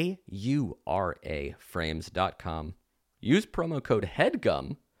 That's AURA frames.com. Use promo code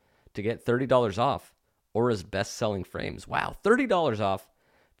HEADGUM to get $30 off Aura's best-selling frames. Wow, $30 off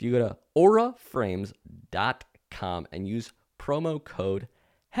if you go to auraframes.com and use promo code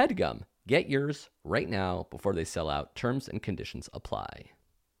HEADGUM. Get yours right now before they sell out. Terms and conditions apply.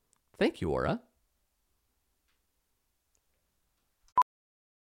 Thank you, Aura.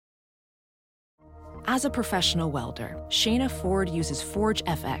 As a professional welder, Shayna Ford uses Forge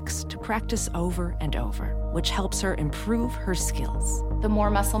FX to practice over and over, which helps her improve her skills. The more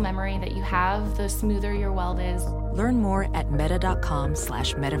muscle memory that you have, the smoother your weld is. Learn more at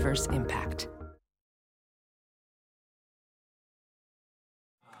meta.com/metaverseimpact.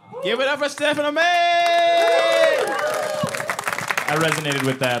 Give it up for Steph and Ahamed! I resonated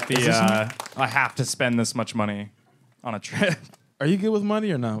with that. I have to spend this much money on a trip. Are you good with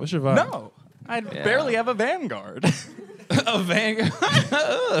money or no? What's your vibe? No. I barely have a Vanguard. A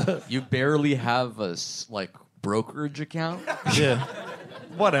Vanguard? You barely have a brokerage account? Yeah.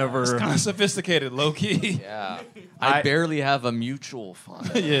 Whatever. It's kind of sophisticated, low-key. Yeah. I barely have a mutual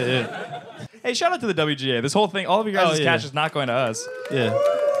fund. Yeah. Hey, shout out to the WGA. This whole thing, all of you guys' cash is not going to us. Yeah.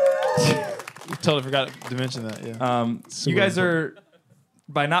 We totally forgot to mention that, yeah. You guys are,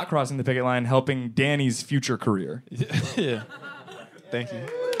 by not crossing the picket line, helping Danny's future career. Yeah. Thank you.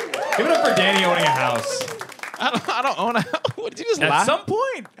 Give it up for Danny owning a house. I don't own a house. What, did you just lie? At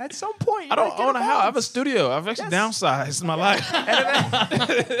some point. I don't own a house. I have a studio. I've actually downsized my life.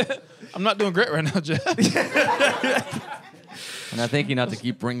 I'm not doing great right now, Jeff. And I thank you not to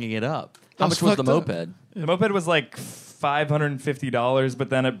keep bringing it up. How much was the moped? The moped was like $550, but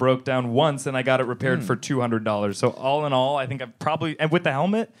then it broke down once, and I got it repaired for $200. So all in all, I think I've probably, and with the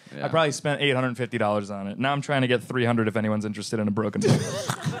helmet, I probably spent $850 on it. Now I'm trying to get $300 if anyone's interested in a broken moped.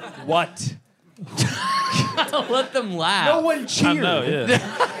 What? Let them laugh. No one cheered. I know, yeah.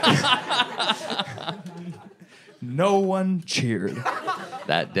 No one cheered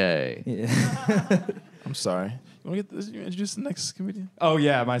that day. Yeah. I'm sorry. You want to introduce the next comedian? Oh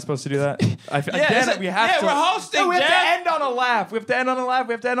yeah, am I supposed to do that? We have to. We're hosting. No, we have to end on a laugh. We have to end on a laugh.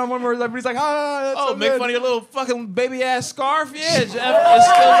 We have to end on one where everybody's like, that's so make good. fun of your little fucking baby ass scarf. Yeah, Jeff. It's still little. No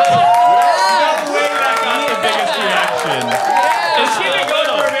way that got the biggest reaction. Is keeping going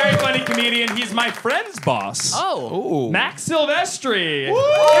for a very funny comedian. He's my friend's boss. Oh, Max Silvestri. Give it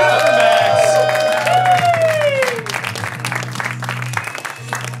up for Max.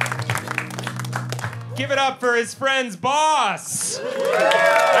 Give it up for his friend's boss.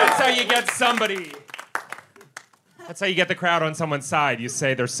 That's how you get somebody. That's how you get the crowd on someone's side. You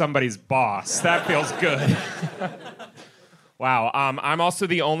say they're somebody's boss. That feels good. Wow. I'm also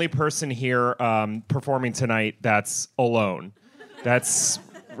the only person here performing tonight that's alone.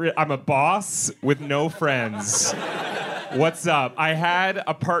 I'm a boss with no friends. What's up? I had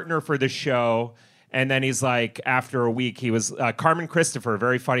a partner for the show, and then he's like, after a week, he was Carmen Christopher,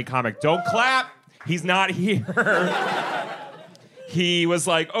 very funny comic. Don't clap. He's not here. He was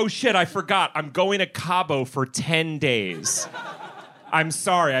like, oh shit, I forgot. I'm going to Cabo for 10 days. I'm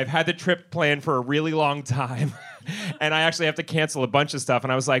sorry. I've had the trip planned for a really long time. And I actually have to cancel a bunch of stuff.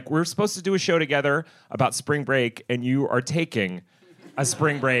 And I was like, we're supposed to do a show together about spring break, and you are taking a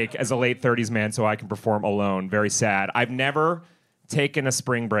spring break as a late 30s man so I can perform alone. Very sad. I've never taken a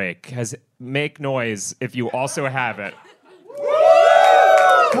spring break. Make noise if you also have it.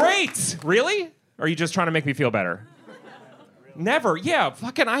 Great. Really? Or are you just trying to make me feel better? Never. Yeah,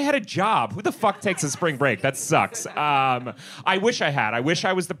 fucking I had a job. Who the fuck takes a spring break? That sucks. I wish I had. I wish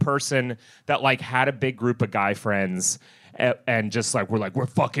I was the person that like had a big group of guy friends and just like we're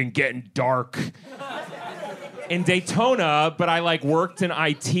fucking getting dark in Daytona, but I like worked an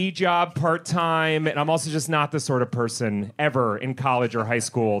IT job part-time, and I'm also just not the sort of person ever in college or high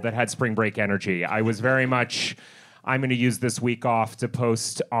school that had spring break energy. I was very much I'm going to use this week off to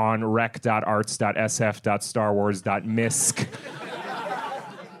post on rec.arts.sf.starwars.misc,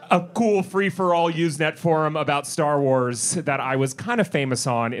 a cool free-for-all Usenet forum about Star Wars that I was kind of famous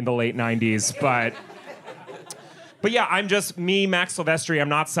on in the late 90s. But yeah, I'm just me, Max Silvestri. I'm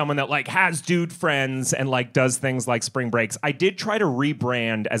not someone that like has dude friends and like does things like spring breaks. I did try to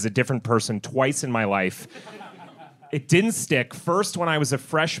rebrand as a different person twice in my life. It didn't stick. First, when I was a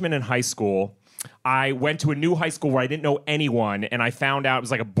freshman in high school, I went to a new high school where I didn't know anyone, and I found out it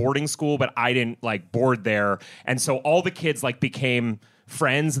was like a boarding school, but I didn't like board there. And so all the kids like became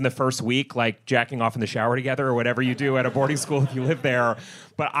friends in the first week, like jacking off in the shower together or whatever you do at a boarding school if you live there.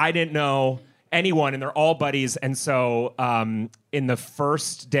 But I didn't know anyone, and they're all buddies. And so in the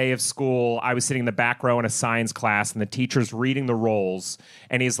first day of school, I was sitting in the back row in a science class, and the teacher's reading the rolls,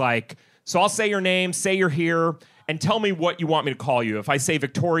 and he's like, so I'll say your name, say you're here, and tell me what you want me to call you. If I say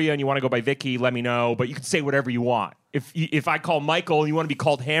Victoria and you want to go by Vicky, let me know. But you can say whatever you want. If I call Michael and you want to be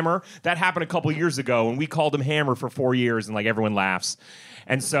called Hammer, that happened a couple years ago, and we called him Hammer for 4 years, and like everyone laughs.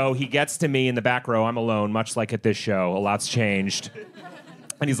 And so he gets to me in the back row. I'm alone, much like at this show. A lot's changed.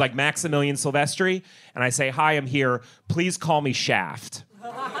 And he's like, Maximilian Silvestri. And I say, hi, I'm here. Please call me Shaft.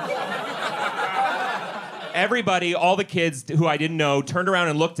 Everybody, all the kids who I didn't know, turned around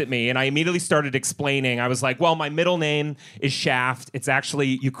and looked at me, and I immediately started explaining. I was like, well, my middle name is Shaft. It's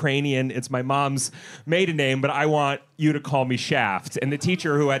actually Ukrainian. It's my mom's maiden name, but I want you to call me Shaft. And the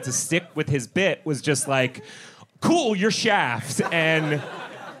teacher who had to stick with his bit was just like, cool, you're Shaft. And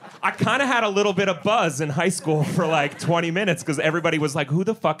I kind of had a little bit of buzz in high school for like 20 minutes because everybody was like, who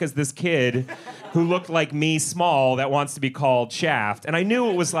the fuck is this kid who looked like me small that wants to be called Shaft? And I knew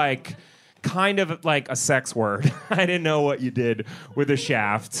it was like kind of like a sex word. I didn't know what you did with a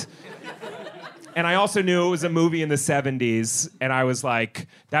shaft. And I also knew it was a movie in the 70s, and I was like,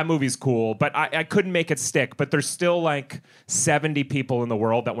 that movie's cool, but I couldn't make it stick. But there's still like 70 people in the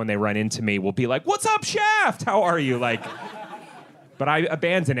world that when they run into me will be like, what's up, Shaft? How are you? Like, but I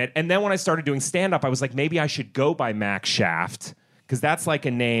abandoned it. And then when I started doing stand-up, I was like, maybe I should go by Max Shaft, because that's like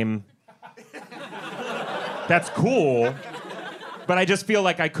a name that's cool. But I just feel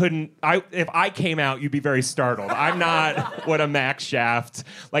like I couldn't. If I came out, you'd be very startled. I'm not what a Max Shaft.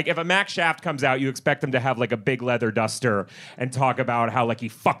 Like, if a Max Shaft comes out, you expect him to have like a big leather duster and talk about how like he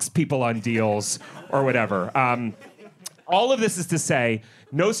fucks people on deals or whatever. All of this is to say,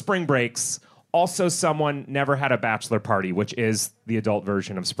 no spring breaks. Also, someone never had a bachelor party, which is the adult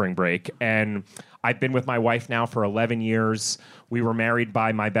version of spring break. And I've been with my wife now for 11 years. We were married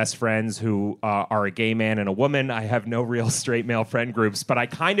by my best friends who are a gay man and a woman. I have no real straight male friend groups, but I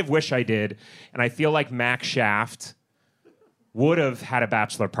kind of wish I did. And I feel like Max Shaft would have had a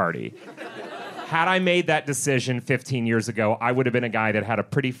bachelor party. Had I made that decision 15 years ago, I would have been a guy that had a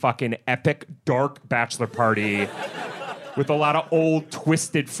pretty fucking epic, dark bachelor party with a lot of old,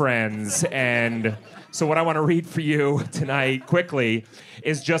 twisted friends. And so what I want to read for you tonight, quickly,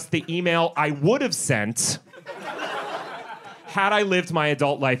 is just the email I would have sent had I lived my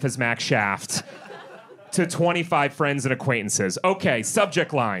adult life as Max Shaft to 25 friends and acquaintances. Okay,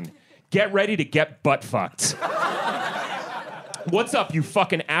 subject line. Get ready to get butt fucked. What's up, you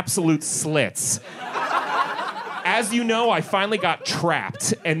fucking absolute slits? As you know, I finally got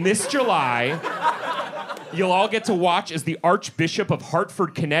trapped, and this July, you'll all get to watch as the Archbishop of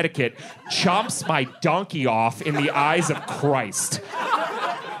Hartford, Connecticut chomps my donkey off in the eyes of Christ.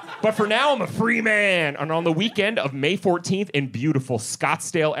 But for now, I'm a free man, and on the weekend of May 14th in beautiful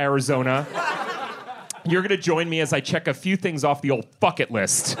Scottsdale, Arizona, you're gonna join me as I check a few things off the old fuck it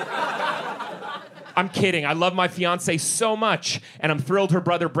list. I'm kidding. I love my fiance so much, and I'm thrilled her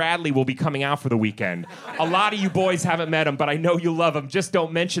brother Bradley will be coming out for the weekend. A lot of you boys haven't met him, but I know you love him. Just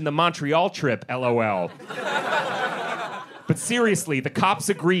don't mention the Montreal trip, LOL. But seriously, the cops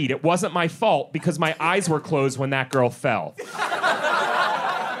agreed it wasn't my fault because my eyes were closed when that girl fell.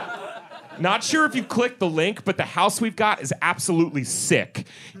 Not sure if you clicked the link, but the house we've got is absolutely sick.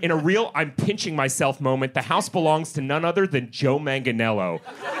 In a real I'm pinching myself moment, the house belongs to none other than Joe Manganiello.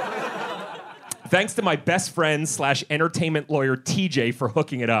 Thanks to my best friend / entertainment lawyer, TJ, for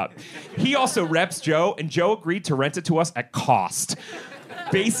hooking it up. He also reps Joe, and Joe agreed to rent it to us at cost.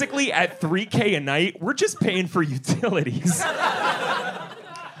 Basically, at $3K a night, we're just paying for utilities.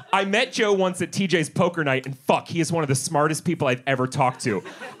 I met Joe once at TJ's poker night, and fuck, he is one of the smartest people I've ever talked to.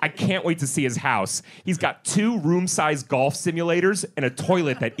 I can't wait to see his house. He's got 2 room-sized golf simulators and a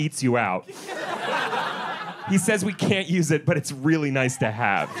toilet that eats you out. He says we can't use it, but it's really nice to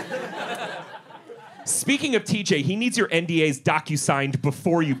have. Speaking of TJ, he needs your NDAs docu-signed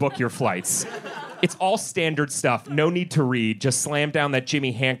before you book your flights. It's all standard stuff, no need to read. Just slam down that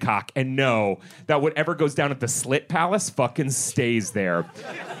Jimmy Hancock and know that whatever goes down at the Slit Palace fucking stays there.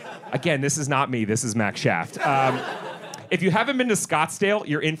 Again, this is not me, this is Max Shaft. If you haven't been to Scottsdale,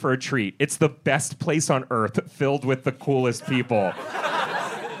 you're in for a treat. It's the best place on earth, filled with the coolest people.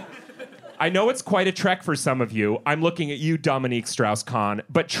 I know it's quite a trek for some of you. I'm looking at you, Dominique Strauss-Kahn.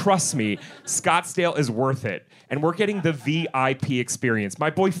 But trust me, Scottsdale is worth it. And we're getting the VIP experience. My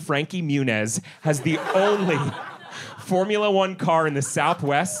boy Frankie Muniz has the only Formula One car in the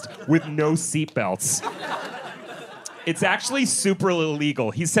Southwest with no seatbelts. It's actually super illegal.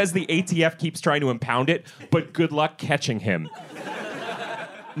 He says the ATF keeps trying to impound it, but good luck catching him.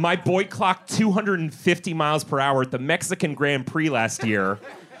 My boy clocked 250 miles per hour at the Mexican Grand Prix last year.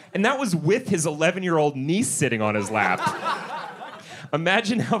 And that was with his 11-year-old niece sitting on his lap.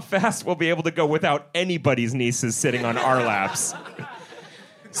 Imagine how fast we'll be able to go without anybody's nieces sitting on our laps.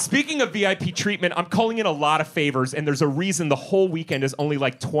 Speaking of VIP treatment, I'm calling in a lot of favors, and there's a reason the whole weekend is only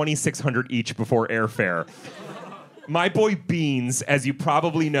like $2,600 each before airfare. My boy Beans, as you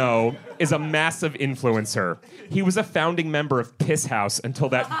probably know, is a massive influencer. He was a founding member of Piss House until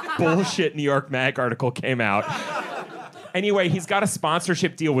that bullshit New York Mag article came out. Anyway, he's got a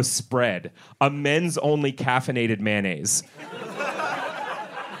sponsorship deal with Spread, a men's-only caffeinated mayonnaise.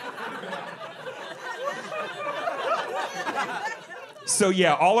 So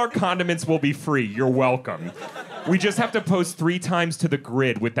yeah, all our condiments will be free. You're welcome. We just have to post 3 times to the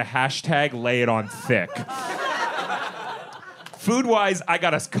grid with the hashtag lay it on thick. Food-wise, I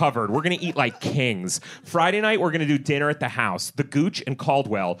got us covered. We're going to eat like kings. Friday night, we're going to do dinner at the house. The Gooch and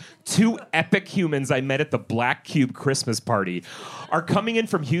Caldwell, 2 epic humans I met at the Black Cube Christmas party, are coming in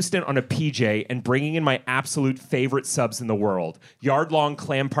from Houston on a PJ and bringing in my absolute favorite subs in the world, yard-long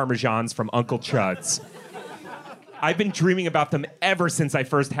clam parmesans from Uncle Chud's. I've been dreaming about them ever since I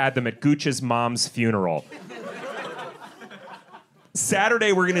first had them at Gooch's mom's funeral.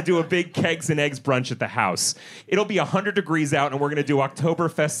 Saturday, we're going to do a big kegs and eggs brunch at the house. It'll be 100 degrees out, and we're going to do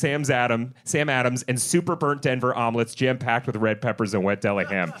Oktoberfest Sam Adams and super burnt Denver omelets jam-packed with red peppers and wet deli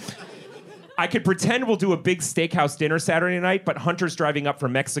ham. I could pretend we'll do a big steakhouse dinner Saturday night, but Hunter's driving up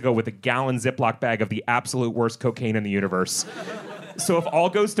from Mexico with a gallon Ziploc bag of the absolute worst cocaine in the universe. So if all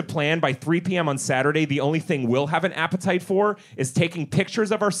goes to plan, by 3 p.m. on Saturday, the only thing we'll have an appetite for is taking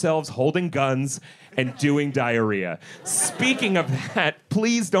pictures of ourselves holding guns and doing diarrhea. Speaking of that,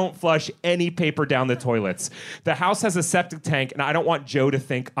 please don't flush any paper down the toilets. The house has a septic tank, and I don't want Joe to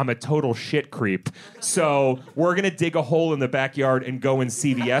think I'm a total shit creep. So we're going to dig a hole in the backyard and go in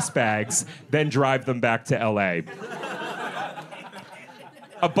CVS bags, then drive them back to L.A.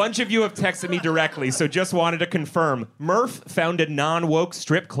 A bunch of you have texted me directly, so just wanted to confirm. Murph found a non-woke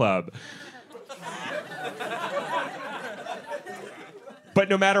strip club. But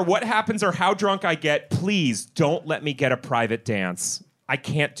no matter what happens or how drunk I get, please don't let me get a private dance. I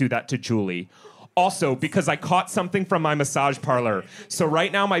can't do that to Julie. Also, because I caught something from my massage parlor. So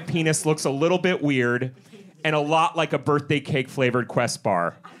right now my penis looks a little bit weird and a lot like a birthday cake flavored Quest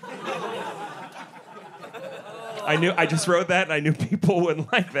bar. I just wrote that and I knew people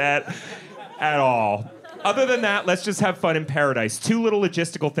wouldn't like that at all. Other than that, let's just have fun in paradise. 2 little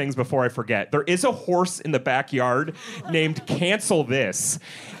logistical things before I forget. There is a horse in the backyard named Cancel This.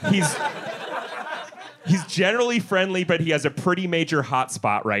 He's generally friendly, but he has a pretty major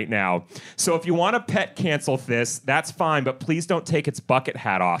hotspot right now. So if you want to pet Cancel This, that's fine, but please don't take its bucket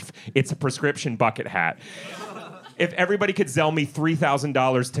hat off. It's a prescription bucket hat. If everybody could sell me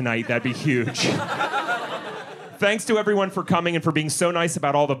 $3,000 tonight, that'd be huge. Thanks to everyone for coming and for being so nice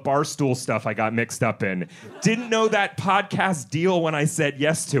about all the barstool stuff I got mixed up in. Didn't know that podcast deal when I said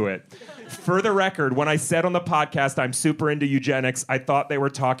yes to it. For the record, when I said on the podcast I'm super into eugenics, I thought they were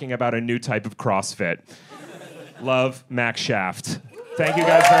talking about a new type of CrossFit. Love, Max Shaft. Thank you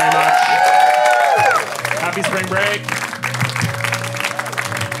guys very much. Happy spring break.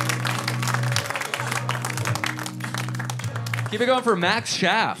 Keep it going for Max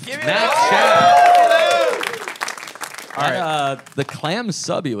Shaft. Give it Max up. Shaft. All right. The clam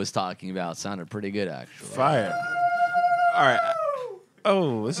sub he was talking about sounded pretty good, actually. Fire. All right.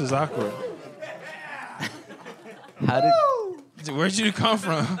 Oh, this is awkward. Where'd you come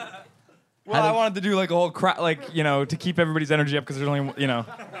from? Well, I wanted to do like a whole to keep everybody's energy up because there's only,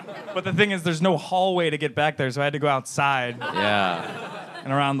 But the thing is, there's no hallway to get back there, so I had to go outside. Yeah.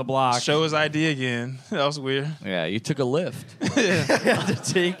 And around the block. Show his ID again. That was weird. Yeah, you took a lift. I had to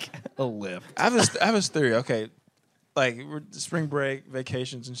take a lift. I have a theory. Okay, like we're spring break,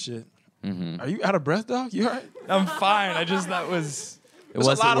 vacations and shit. Mm-hmm. Are you out of breath, dog? You all right? I'm fine. I just that was. It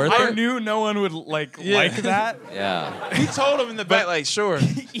wasn't worth it? I knew no one would like that. Yeah. He told him in the back, like, sure.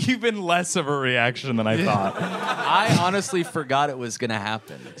 Even less of a reaction than I thought. I honestly forgot it was gonna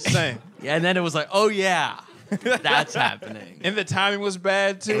happen. Same. Yeah, and then it was like, oh yeah, that's happening. And the timing was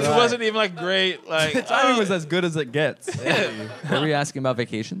bad too. Right. It wasn't even like great. Like The timing was as good as it gets. Were we asking about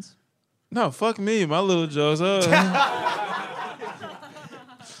vacations? No, fuck me, my little Joseph. That's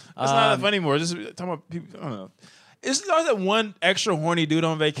not that funny anymore. Just talking about people. I don't know. It's always that one extra horny dude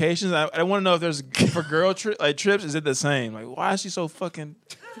on vacations. I want to know if there's for girl trips. Is it the same? Like, why is she so fucking?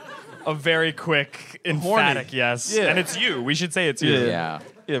 A very quick, emphatic horny. yes. Yeah. And it's you. We should say it's you. Yeah.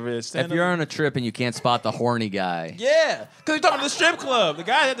 Yeah, but If you're on a trip and you can't spot the horny guy, yeah, because he's talking to the strip club. The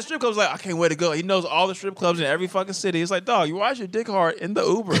guy at the strip club was like, I can't wait to go. He knows all the strip clubs in every fucking city. He's like, dog, you watch your dick hard in the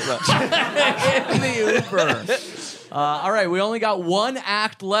Uber. Like, in the Uber. All right, we only got one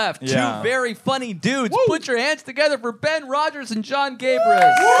act left. Yeah. Two very funny dudes. Woo. Put your hands together for Ben Rodgers and John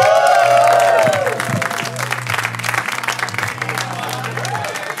Gabrus.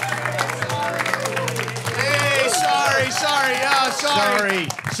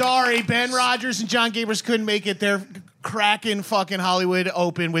 Sorry. Ben Rodgers and John Gabrus couldn't make it. They're cracking fucking Hollywood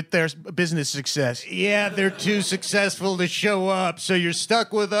open with their business success. Yeah, they're too successful to show up, so you're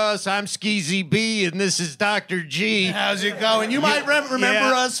stuck with us. I'm Skeezy B, and this is Dr. G. How's it going? You might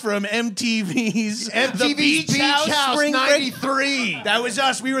remember us from MTV's The Beach House Spring Break. 93. That was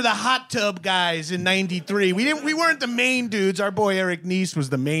us. We were the hot tub guys in '93. We weren't the main dudes. Our boy Eric Neese was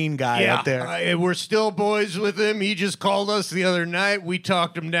the main guy out there. We're still boys with him. He just called us the other night. We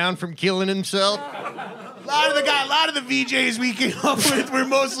talked him down from killing himself. A lot of the VJs we came up with were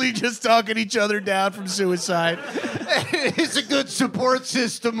mostly just talking each other down from suicide. It's a good support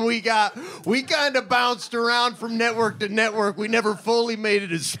system we got. We kind of bounced around from network to network. We never fully made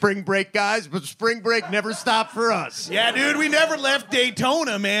it as Spring Break guys, but Spring Break never stopped for us. Yeah, dude, we never left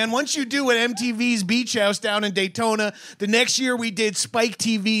Daytona, man. Once you do an MTV's Beach House down in Daytona, the next year we did Spike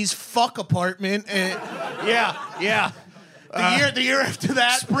TV's Fuck Apartment. Yeah. The year after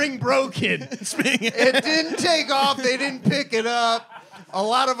that, Spring Broken. It didn't take off. They didn't pick it up. A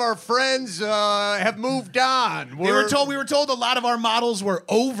lot of our friends have moved on. We were told a lot of our models were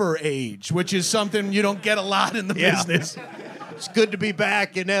overage, which is something you don't get a lot in the business. It's good to be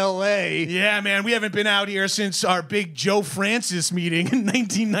back in L.A. Yeah, man. We haven't been out here since our big Joe Francis meeting in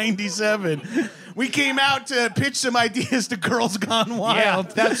 1997. We came out to pitch some ideas to Girls Gone Wild.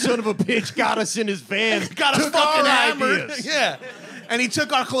 Yeah, that son of a bitch got us in his van. Got us fucking hammered. Ideas. Yeah. And he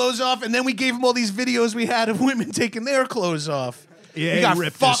took our clothes off, and then we gave him all these videos we had of women taking their clothes off. Yeah, we got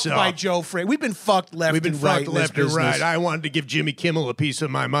ripped fucked us by off. Joe Frank. We've been fucked left We've been and right. fucked left and right. I wanted to give Jimmy Kimmel a piece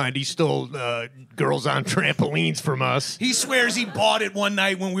of my mind. He stole girls on trampolines from us. He swears he bought it one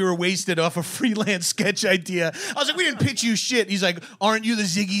night when we were wasted off a freelance sketch idea. I was like, we didn't pitch you shit. He's like, aren't you the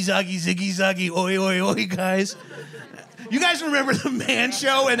Ziggy Zaggy, oi, oi, oi guys? You guys remember the Man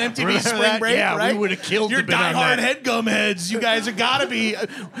Show and MTV Remember Spring that? Break, Yeah, right? we would have killed You're to been on diehard that. headgum heads. You guys have got to be.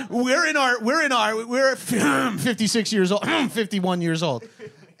 We're 56 years old, 51 years old.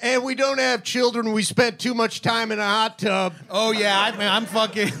 And we don't have children. We spent too much time in a hot tub. Oh yeah, I'm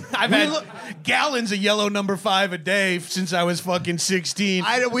fucking. I've had gallons of yellow number 5 a day since I was fucking 16.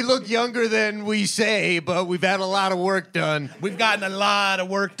 We look younger than we say, but we've had a lot of work done. We've gotten a lot of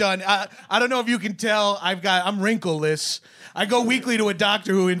work done. I don't know if you can tell. I'm wrinkleless. I go weekly to a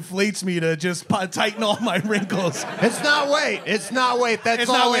doctor who inflates me to just tighten all my wrinkles. It's not weight. It's not weight. That's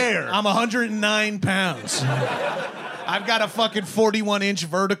It's all not weight. air. I'm 109 pounds. I've got a fucking 41-inch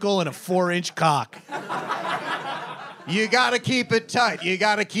vertical and a 4-inch cock. You gotta keep it tight. You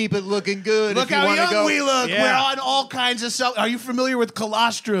gotta keep it looking good. Look if you how wanna young go. we look. Yeah. We're on all kinds of stuff. Are you familiar with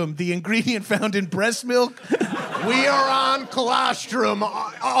colostrum, the ingredient found in breast milk? We are on colostrum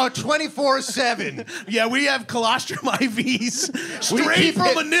 24/7. Yeah, we have colostrum IVs We straight keep from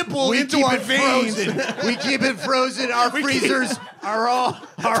it- a nipple we into keep our it veins. frozen. We keep it frozen. Our We keep- freezers are all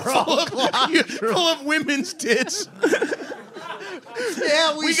colostrum. Full of women's tits.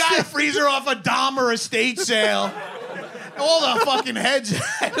 Yeah, We got a freezer off a Dahmer estate sale. All the fucking heads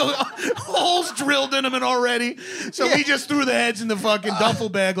had holes drilled in them already. So we just threw the heads in the fucking duffel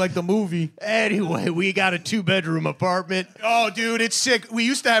bag like the movie. Anyway, we got a 2-bedroom apartment. Oh, dude, it's sick. We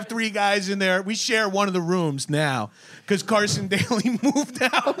used to have 3 guys in there. We share one of the rooms now because Carson Daly moved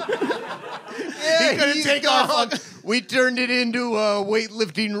out. Yeah, He couldn't he's take our gone. fucking... We turned it into a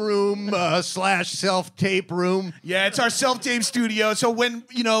weightlifting room / self-tape room. Yeah, it's our self-tape studio. So when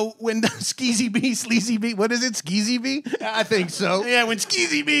Skeezy B, Sleazy B, what is it, Skeezy B? I think so. Yeah, when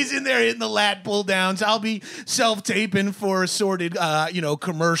Skeezy B's in there hitting the lat pull downs, I'll be self-taping for assorted,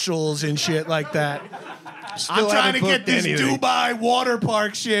 commercials and shit like that. Still I'm trying to haven't get booked this anything. Dubai water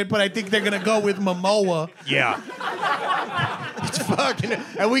park shit, but I think they're gonna go with Momoa. Yeah. It's fucking,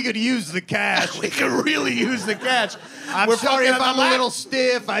 and we could use the cash. We could really use the cash. I'm sorry if I'm a little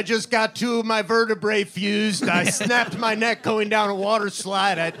stiff. I just got 2 of my vertebrae fused. I snapped my neck going down a water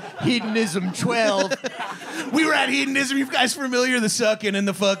slide at Hedonism 12. We were at Hedonism. You guys familiar? The sucking and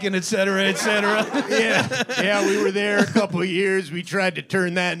the fucking, et cetera, et cetera. Yeah, we were there a couple of years. We tried to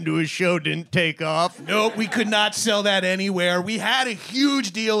turn that into a show, didn't take off. Nope, we could not sell that anywhere. We had a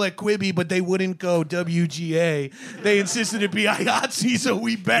huge deal at Quibi, but they wouldn't go WGA. They insisted it be IATSE, so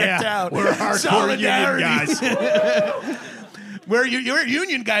we backed out. We're hardcore union guys. You're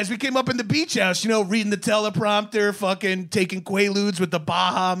union guys. We came up in the beach house, reading the teleprompter, fucking taking Quaaludes with the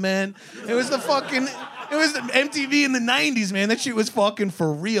Baja men. It was the MTV in the 90s, man. That shit was fucking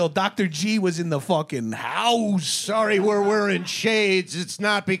for real. Dr. G was in the fucking house. Sorry, we're wearing shades. It's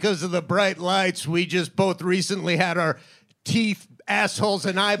not because of the bright lights. We just both recently had our teeth, assholes,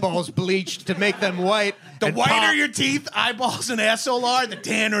 and eyeballs bleached to make them white. The and whiter pop. your teeth, eyeballs, and asshole are, the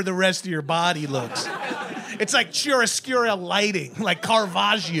tanner the rest of your body looks. It's like chiaroscuro lighting, like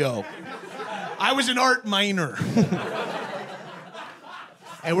Caravaggio. I was an art minor.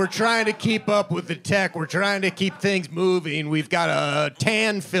 And we're trying to keep up with the tech. We're trying to keep things moving. We've got a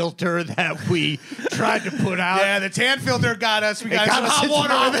tan filter that we tried to put out. Yeah, the tan filter got us. We got some us hot into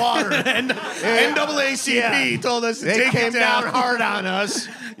water. hot with it. water. And NAACP told us to They take came it down. down hard on us.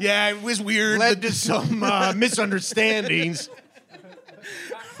 Yeah, it was weird. Led to some misunderstandings.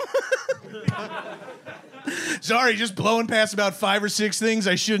 Sorry, just blowing past about 5 or 6 things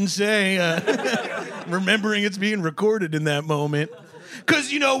I shouldn't say. Remembering it's being recorded in that moment.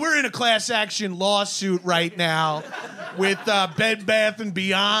 Because, we're in a class action lawsuit right now with Bed Bath &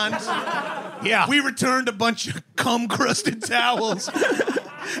 Beyond. Yeah. We returned a bunch of cum-crusted towels.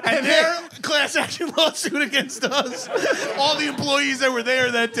 And their class action lawsuit against us. All the employees that were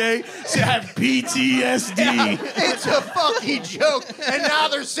there that day have PTSD. Yeah, it's a fucking joke. And now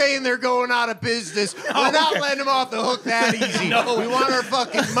they're saying they're going out of business. We're not letting them off the hook that easy. No. We want our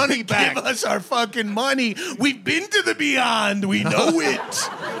fucking money back. Give us our fucking money. We've been to the beyond. We know it.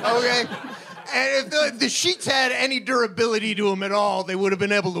 Okay. And if the sheets had any durability to them at all, they would have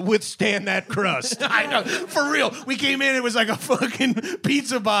been able to withstand that crust. I know. For real. We came in, it was like a fucking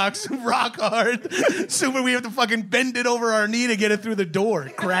pizza box, rock hard. So we have to fucking bend it over our knee to get it through the door.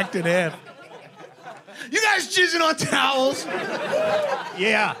 It cracked in half. You guys jizzing on towels?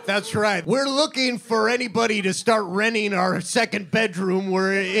 Yeah, that's right. We're looking for anybody to start renting our second bedroom.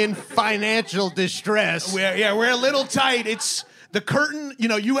 We're in financial distress. We're a little tight. It's the curtain,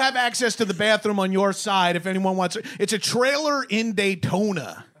 you have access to the bathroom on your side if anyone wants it. It's a trailer in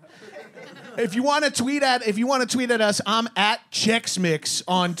Daytona. If you want to tweet at us, I'm at ChexMix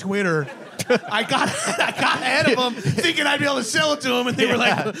on Twitter. I got ahead of them, thinking I'd be able to sell it to them, and they were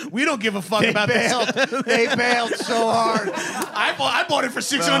like, "We don't give a fuck about this." They bailed so hard. I bought it for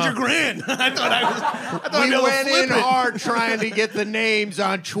 $600,000. I thought I'd we be able went to flip in it. hard trying to get the names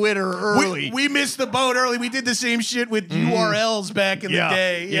on Twitter early. We missed the boat early. We did the same shit with URLs back in the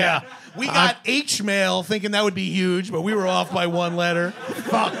day. Yeah. We got H-mail thinking that would be huge, but we were off by one letter.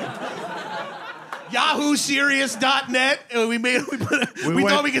 Fuck. YahooSerious.net. We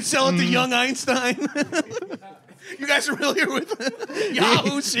thought we could sell it to Young Einstein. You guys are familiar with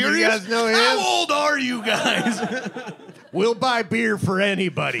Yahoo Serious? You guys know him? How old are you guys? We'll buy beer for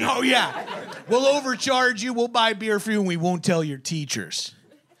anybody. Oh, yeah. We'll overcharge you. We'll buy beer for you, and we won't tell your teachers.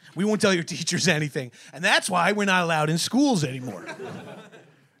 We won't tell your teachers anything. And that's why we're not allowed in schools anymore.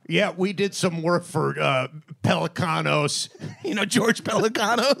 Yeah, we did some work for Pelicanos. You know George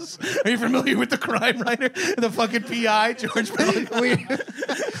Pelicanos? Are you familiar with the crime writer? The fucking PI, George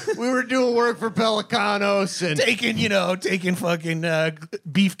Pelicanos? We were doing work for Pelicanos and taking fucking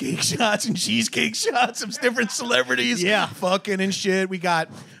beefcake shots and cheesecake shots of different celebrities. Yeah. Fucking and shit. We got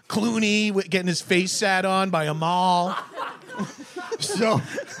Clooney getting his face sat on by Amal. So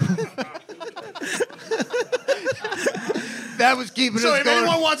that was keeping us So if going.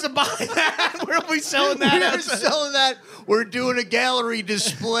 anyone wants to buy that, where are we selling that? We're selling that. We're doing a gallery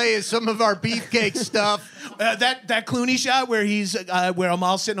display of some of our beefcake stuff. That Clooney shot where he's where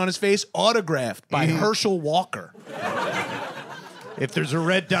Amal's sitting on his face, autographed by Herschel Walker. If there's a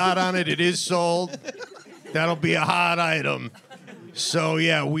red dot on it, it is sold. That'll be a hot item. So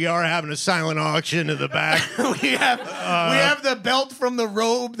yeah, we are having a silent auction in the back. we have the belt from the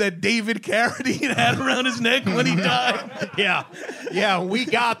robe that David Carradine had around his neck when he died. Yeah, we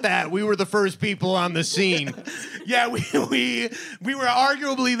got that. We were the first people on the scene. Yeah, we were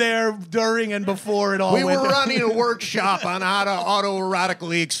arguably there during and before it all. We went were down. running a workshop on how to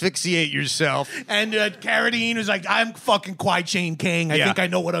autoerotically asphyxiate yourself. And Carradine was like, "I'm fucking Kwai Chang Kang. I Yeah. think I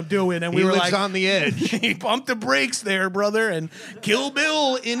know what I'm doing." And we He were lives like, on the edge. He pumped the brakes there, brother, and Kill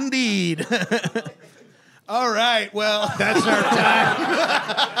Bill indeed. All right, well, that's our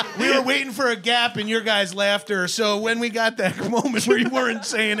time. We were waiting for a gap in your guys' laughter, so when we got that moment where you weren't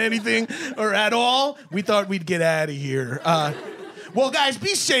saying anything or at all, we thought we'd get out of here. Well, guys,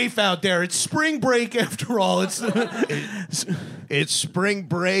 be safe out there. It's spring break after all. It's spring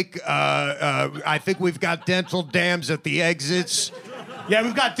break. I think we've got dental dams at the exits. Yeah,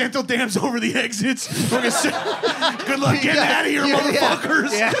 we've got dental dams over the exits. Good luck getting out of here,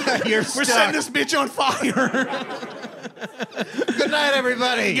 motherfuckers. Yeah, We're setting this bitch on fire. Good night,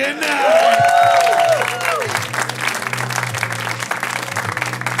 everybody. Good night.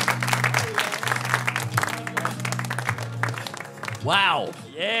 Wow.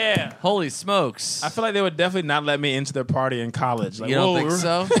 Yeah. Holy smokes. I feel like they would definitely not let me into their party in college. Like, You don't whoa, think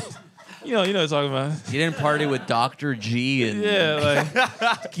so? You know what I'm talking about. You didn't party with Dr. G and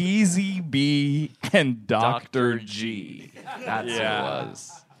Skeezy B and Dr. G. That's what it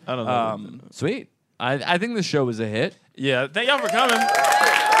was. I don't know. Sweet. I think the show was a hit. Yeah, thank y'all for coming.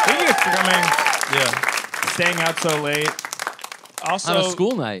 Thank you for coming. Yeah. Staying out so late. Also, On a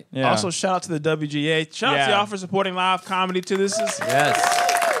school night. Yeah. Also, shout out to the WGA. Shout out to y'all for supporting live comedy too. This is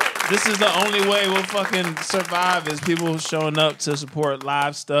the only way we'll fucking survive is people showing up to support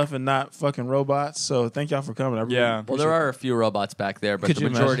live stuff and not fucking robots. So thank y'all for coming. I really Well, there are a few robots back there, but Could the you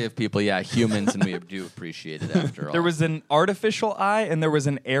majority imagine? of people, humans, and we do appreciate it after all. There was an artificial eye and there was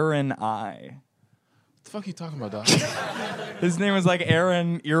an Aaron eye. What the fuck are you talking about, dog? His name was like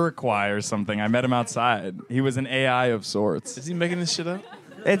Aaron Iroquois or something. I met him outside. He was an AI of sorts. Is he making this shit up?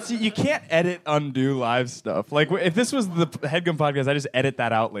 You can't edit undo live stuff. Like if this was the Headgum podcast, I just edit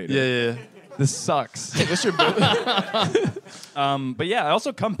that out later. Yeah. This sucks. What's your But yeah,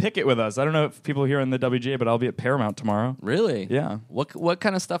 also come pick it with us. I don't know if people here in the WGA, but I'll be at Paramount tomorrow. Really? Yeah. What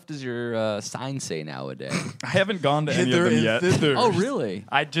kind of stuff does your sign say nowadays? I haven't gone to any of Hither them and yet. thither. Oh, really?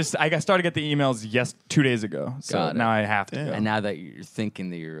 I started to get the emails 2 days ago. So Got it. now I have to go. And now that you're thinking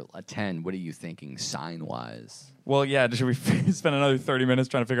that you're a 10, what are you thinking sign-wise? Well, yeah, should we spend another 30 minutes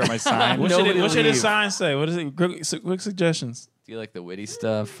trying to figure out my sign? What should Nobody his leave. sign say? What is it? Quick suggestions. Do you like the witty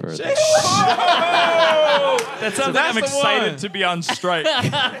stuff? Or That sounds like that's I'm the excited one. to be on strike.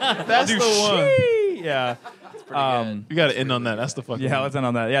 That's the one. Yeah. You got to end on that. That's the fucking. Yeah, let's end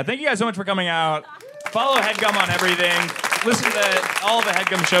on that. Yeah, thank you guys so much for coming out. Follow Headgum on everything. Listen to all the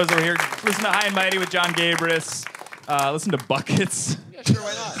Headgum shows over here. Listen to High and Mighty with John Gabrus. Listen to Buckets. Yeah, sure,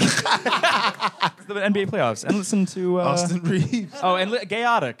 why not? The NBA playoffs. And listen to Austin Reeves. Oh, and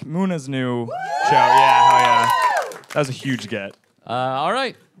Gayotic, Muna's new show. Yeah, hell yeah. That was a huge get. all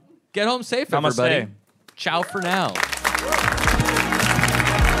right. Get home safe, Namaste. everybody. Ciao for now.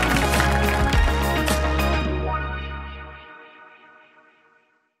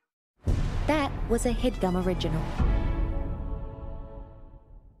 That was a HeadGum original.